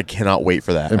Yes, I cannot wait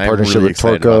for that. in I'm partnership really with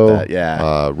excited Torco, about that.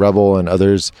 Yeah. Rebel, and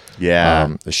others.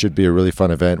 Yeah. It should be a really fun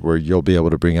event where you'll be able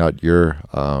to bring out your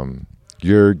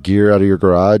gear out of your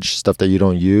garage, stuff that you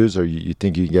don't use or you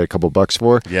think you can get a couple bucks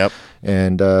for. Yep.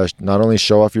 And not only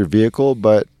show off your vehicle,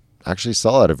 but actually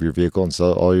sell out of your vehicle and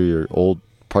sell all your old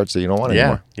parts that you don't want Yeah.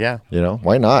 anymore. Yeah. You know,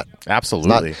 why not?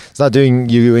 Absolutely. It's not doing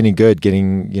you any good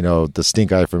getting, you know, the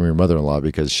stink eye from your mother-in-law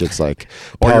because shit's like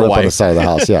Or piled your up on the wife. side of the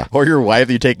house. Yeah. Or your wife,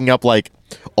 you're taking up like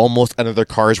almost another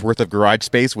car's worth of garage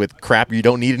space with crap you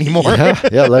don't need anymore.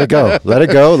 Yeah, let it go. Let it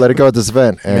go at this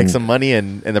event. And Make some money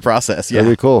in the process. Yeah.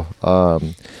 really cool.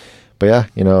 But yeah,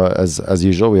 you know, as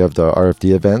usual, we have the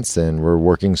RFD events, and we're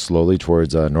working slowly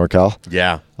towards NorCal.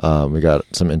 Yeah. We got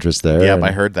some interest there. Yep. and,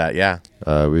 I heard that. Yeah.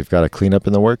 We've got a cleanup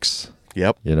in the works.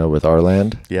 Yep. You know, with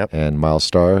Arland. Yep. And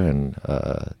Milestar, and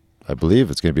I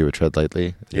believe it's going to be with Tread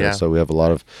Lightly. You know, Yeah. so we have a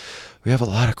lot of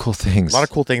cool things. A lot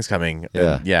of cool things coming.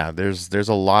 Yeah. And yeah. There's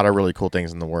a lot of really cool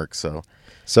things in the works.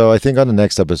 So I think on the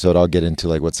next episode, I'll get into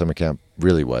like what summer camp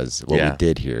really was, what Yeah. we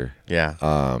did here.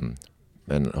 yeah.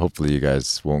 And hopefully you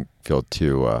guys won't feel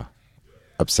too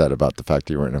upset about the fact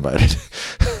that you weren't invited.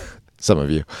 Some of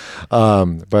you.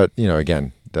 But, you know,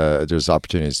 again, there's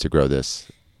opportunities to grow this.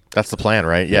 That's the plan,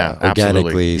 right? Yeah.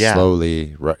 Organically, absolutely. Yeah.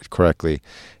 slowly, correctly,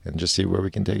 and just see where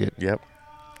we can take it. Yep.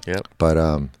 Yep.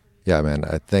 But, yeah, man,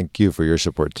 I thank you for your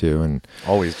support too. And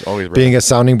Always. being a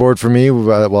sounding board for me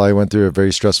while I went through a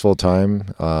very stressful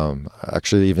time.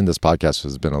 Actually, even this podcast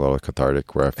has been a little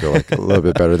cathartic where I feel like a little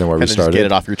bit better than where we And then started. just get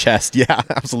it off your chest. Yeah,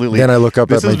 absolutely. Then I look up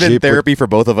this at my has been Jeep. therapy for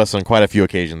both of us on quite a few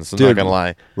occasions. I'm not Dude, gonna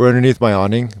lie. We're underneath my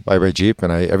awning by my Jeep,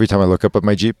 and every time I look up at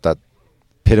my Jeep, that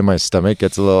pit in my stomach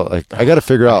gets a little like I got to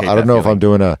figure out. hate I don't that know if I'm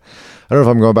doing I don't know if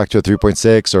I'm going back to a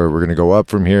 3.6 or we're gonna go up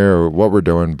from here or what we're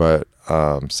doing, but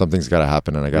something's got to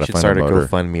happen, and I got We to should find start a a motor.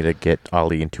 GoFundMe to get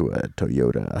Ollie into a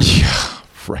Toyota.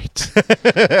 Right.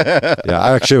 Yeah,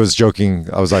 I actually was joking.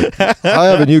 I was like, I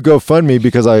have a new GoFundMe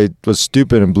because I was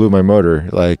stupid and blew my motor.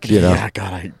 Like, you know. Yeah,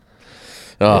 God,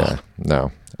 Yeah.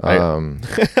 No. I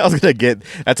was gonna get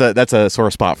that's a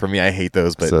sore spot for me. I hate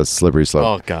those, but It's a slippery slope.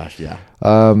 oh gosh, yeah.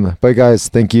 But guys,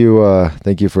 thank you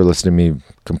for listening to me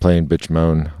complain, bitch,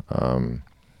 moan.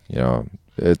 You know,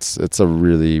 it's a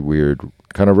really weird,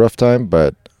 kind of rough time,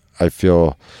 but I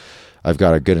feel I've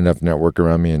got a good enough network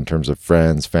around me in terms of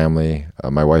friends, family.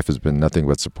 My wife has been nothing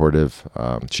but supportive.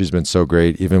 She's been so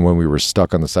great, even when we were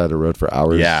stuck on the side of the road for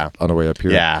hours Yeah. on the way up here.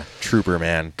 Yeah, trooper,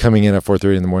 man. Coming in at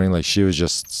 4:30 in the morning, like she was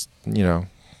just, you know,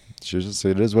 she was just,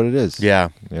 it is what it is. Yeah,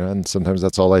 You know, and sometimes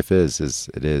that's all life is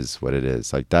it is what it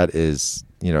is. Like that is,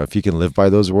 you know, if you can live by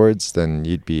those words, then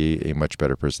you'd be a much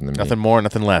better person than nothing me. more,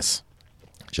 nothing less.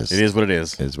 Just It is what it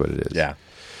is. is what it is. Yeah.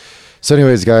 So,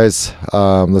 anyways, guys,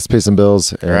 let's pay some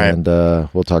bills, right. and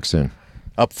we'll talk soon.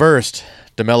 Up first,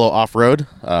 DeMello Off-Road,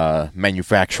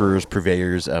 manufacturers,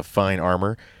 purveyors of fine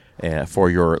armor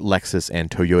for your Lexus and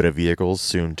Toyota vehicles,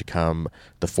 soon to come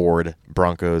the Ford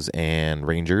Broncos and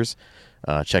Rangers.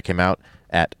 Check him out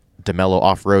at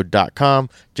DeMelloOffroad.com.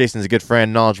 Jason's a good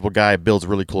friend, knowledgeable guy, builds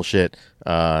really cool shit.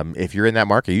 If you're in that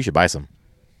market, you should buy some.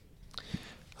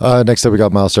 Next up, we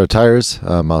got Milestar Tires.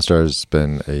 Milestar has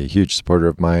been a huge supporter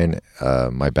of mine.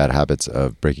 My bad habits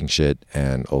of breaking shit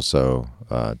and also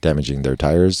damaging their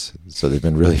tires. So they've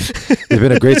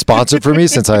been a great sponsor for me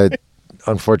since I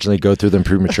unfortunately go through them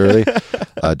prematurely,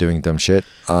 doing dumb shit.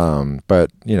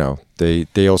 But you know,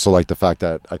 they also like the fact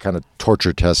that I kind of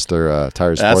torture test their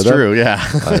tires for them. That's true, yeah.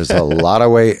 There's a lot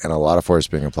of weight and a lot of force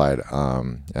being applied.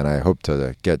 And I hope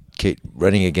to get Kate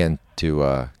running again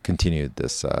to continue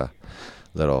this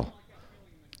little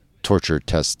torture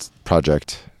test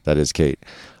project that is Kate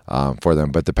for them.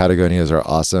 But the Patagonias are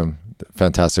awesome.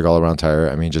 Fantastic all-around tire.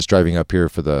 I mean, just driving up here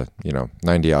for the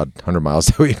 90-odd 100 miles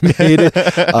that we made it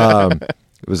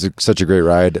was such a great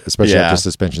ride, especially after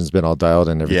suspension's been all dialed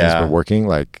and everything's been working.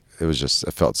 Like,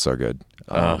 it felt so good.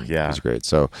 It was great.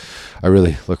 So I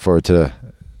really look forward to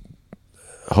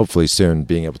hopefully soon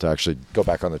being able to actually go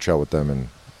back on the trail with them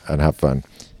and have fun.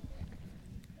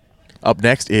 Up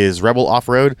next is Rebel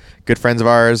Off-Road. Good friends of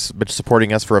ours, been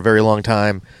supporting us for a very long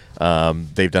time.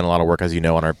 They've done a lot of work, as you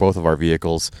know, on both of our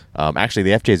vehicles. Actually,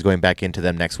 the FJ is going back into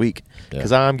them next week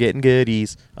because I'm getting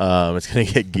goodies. It's going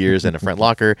to get gears and a front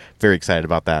locker. Very excited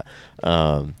about that.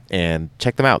 And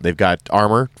check them out. They've got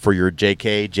armor for your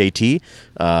JK,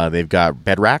 JT. They've got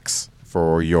bed racks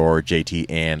for your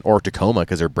JT or Tacoma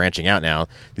because they're branching out now.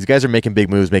 These guys are making big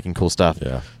moves, making cool stuff.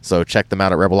 Yeah. So check them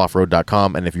out at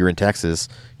RebelOffroad.com. And if you're in Texas,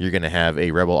 you're going to have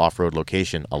a Rebel Off-Road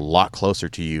location a lot closer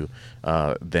to you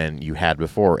than you had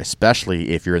before,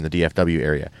 especially if you're in the DFW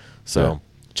area. So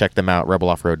check them out,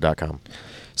 RebelOffroad.com.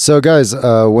 So guys,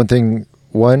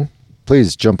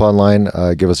 please jump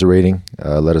online, give us a rating,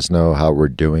 let us know how we're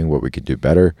doing, what we could do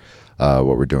better,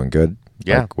 what we're doing good.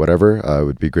 Yeah. Like whatever. It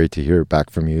would be great to hear back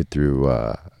from you through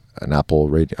an Apple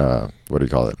rate. What do you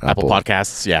call it? Apple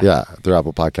Podcasts. Yeah. Yeah. Through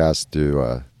Apple Podcasts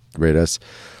to rate us.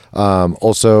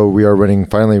 Also, we are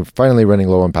finally running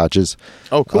low on patches.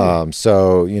 Oh, cool.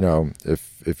 So,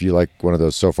 if you like one of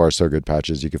those So Far So Good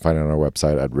patches, you can find it on our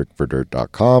website at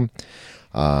rickfordirt.com.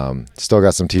 Still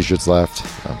got some t-shirts left.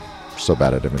 So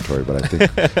bad at inventory, but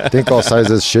I think all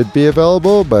sizes should be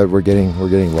available, but we're getting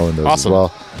low in those as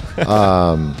well.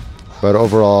 But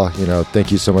overall,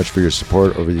 thank you so much for your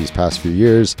support over these past few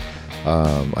years.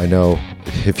 I know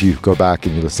if you go back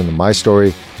and you listen to my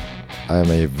story,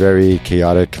 I'm a very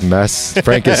chaotic mess.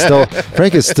 Frank is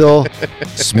still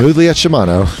smoothly at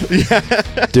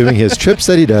Shimano, doing his trips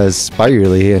that he does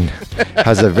bi-yearly and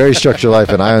has a very structured life.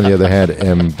 And I, on the other hand,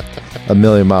 am a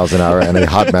million miles an hour and a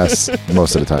hot mess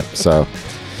most of the time. So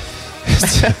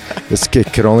this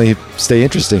could only stay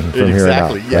interesting from here on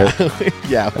out. Yeah. Right?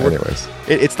 Yeah. Anyways,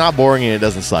 it's not boring and it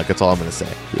doesn't suck. That's all I'm going to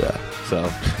say. Yeah. So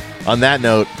on that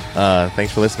note,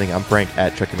 thanks for listening. I'm Frank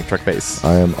at Trucking McTruckface.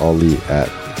 I am Ali at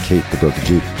Kate the Broken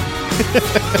Jeep.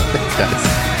 Thanks,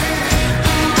 guys.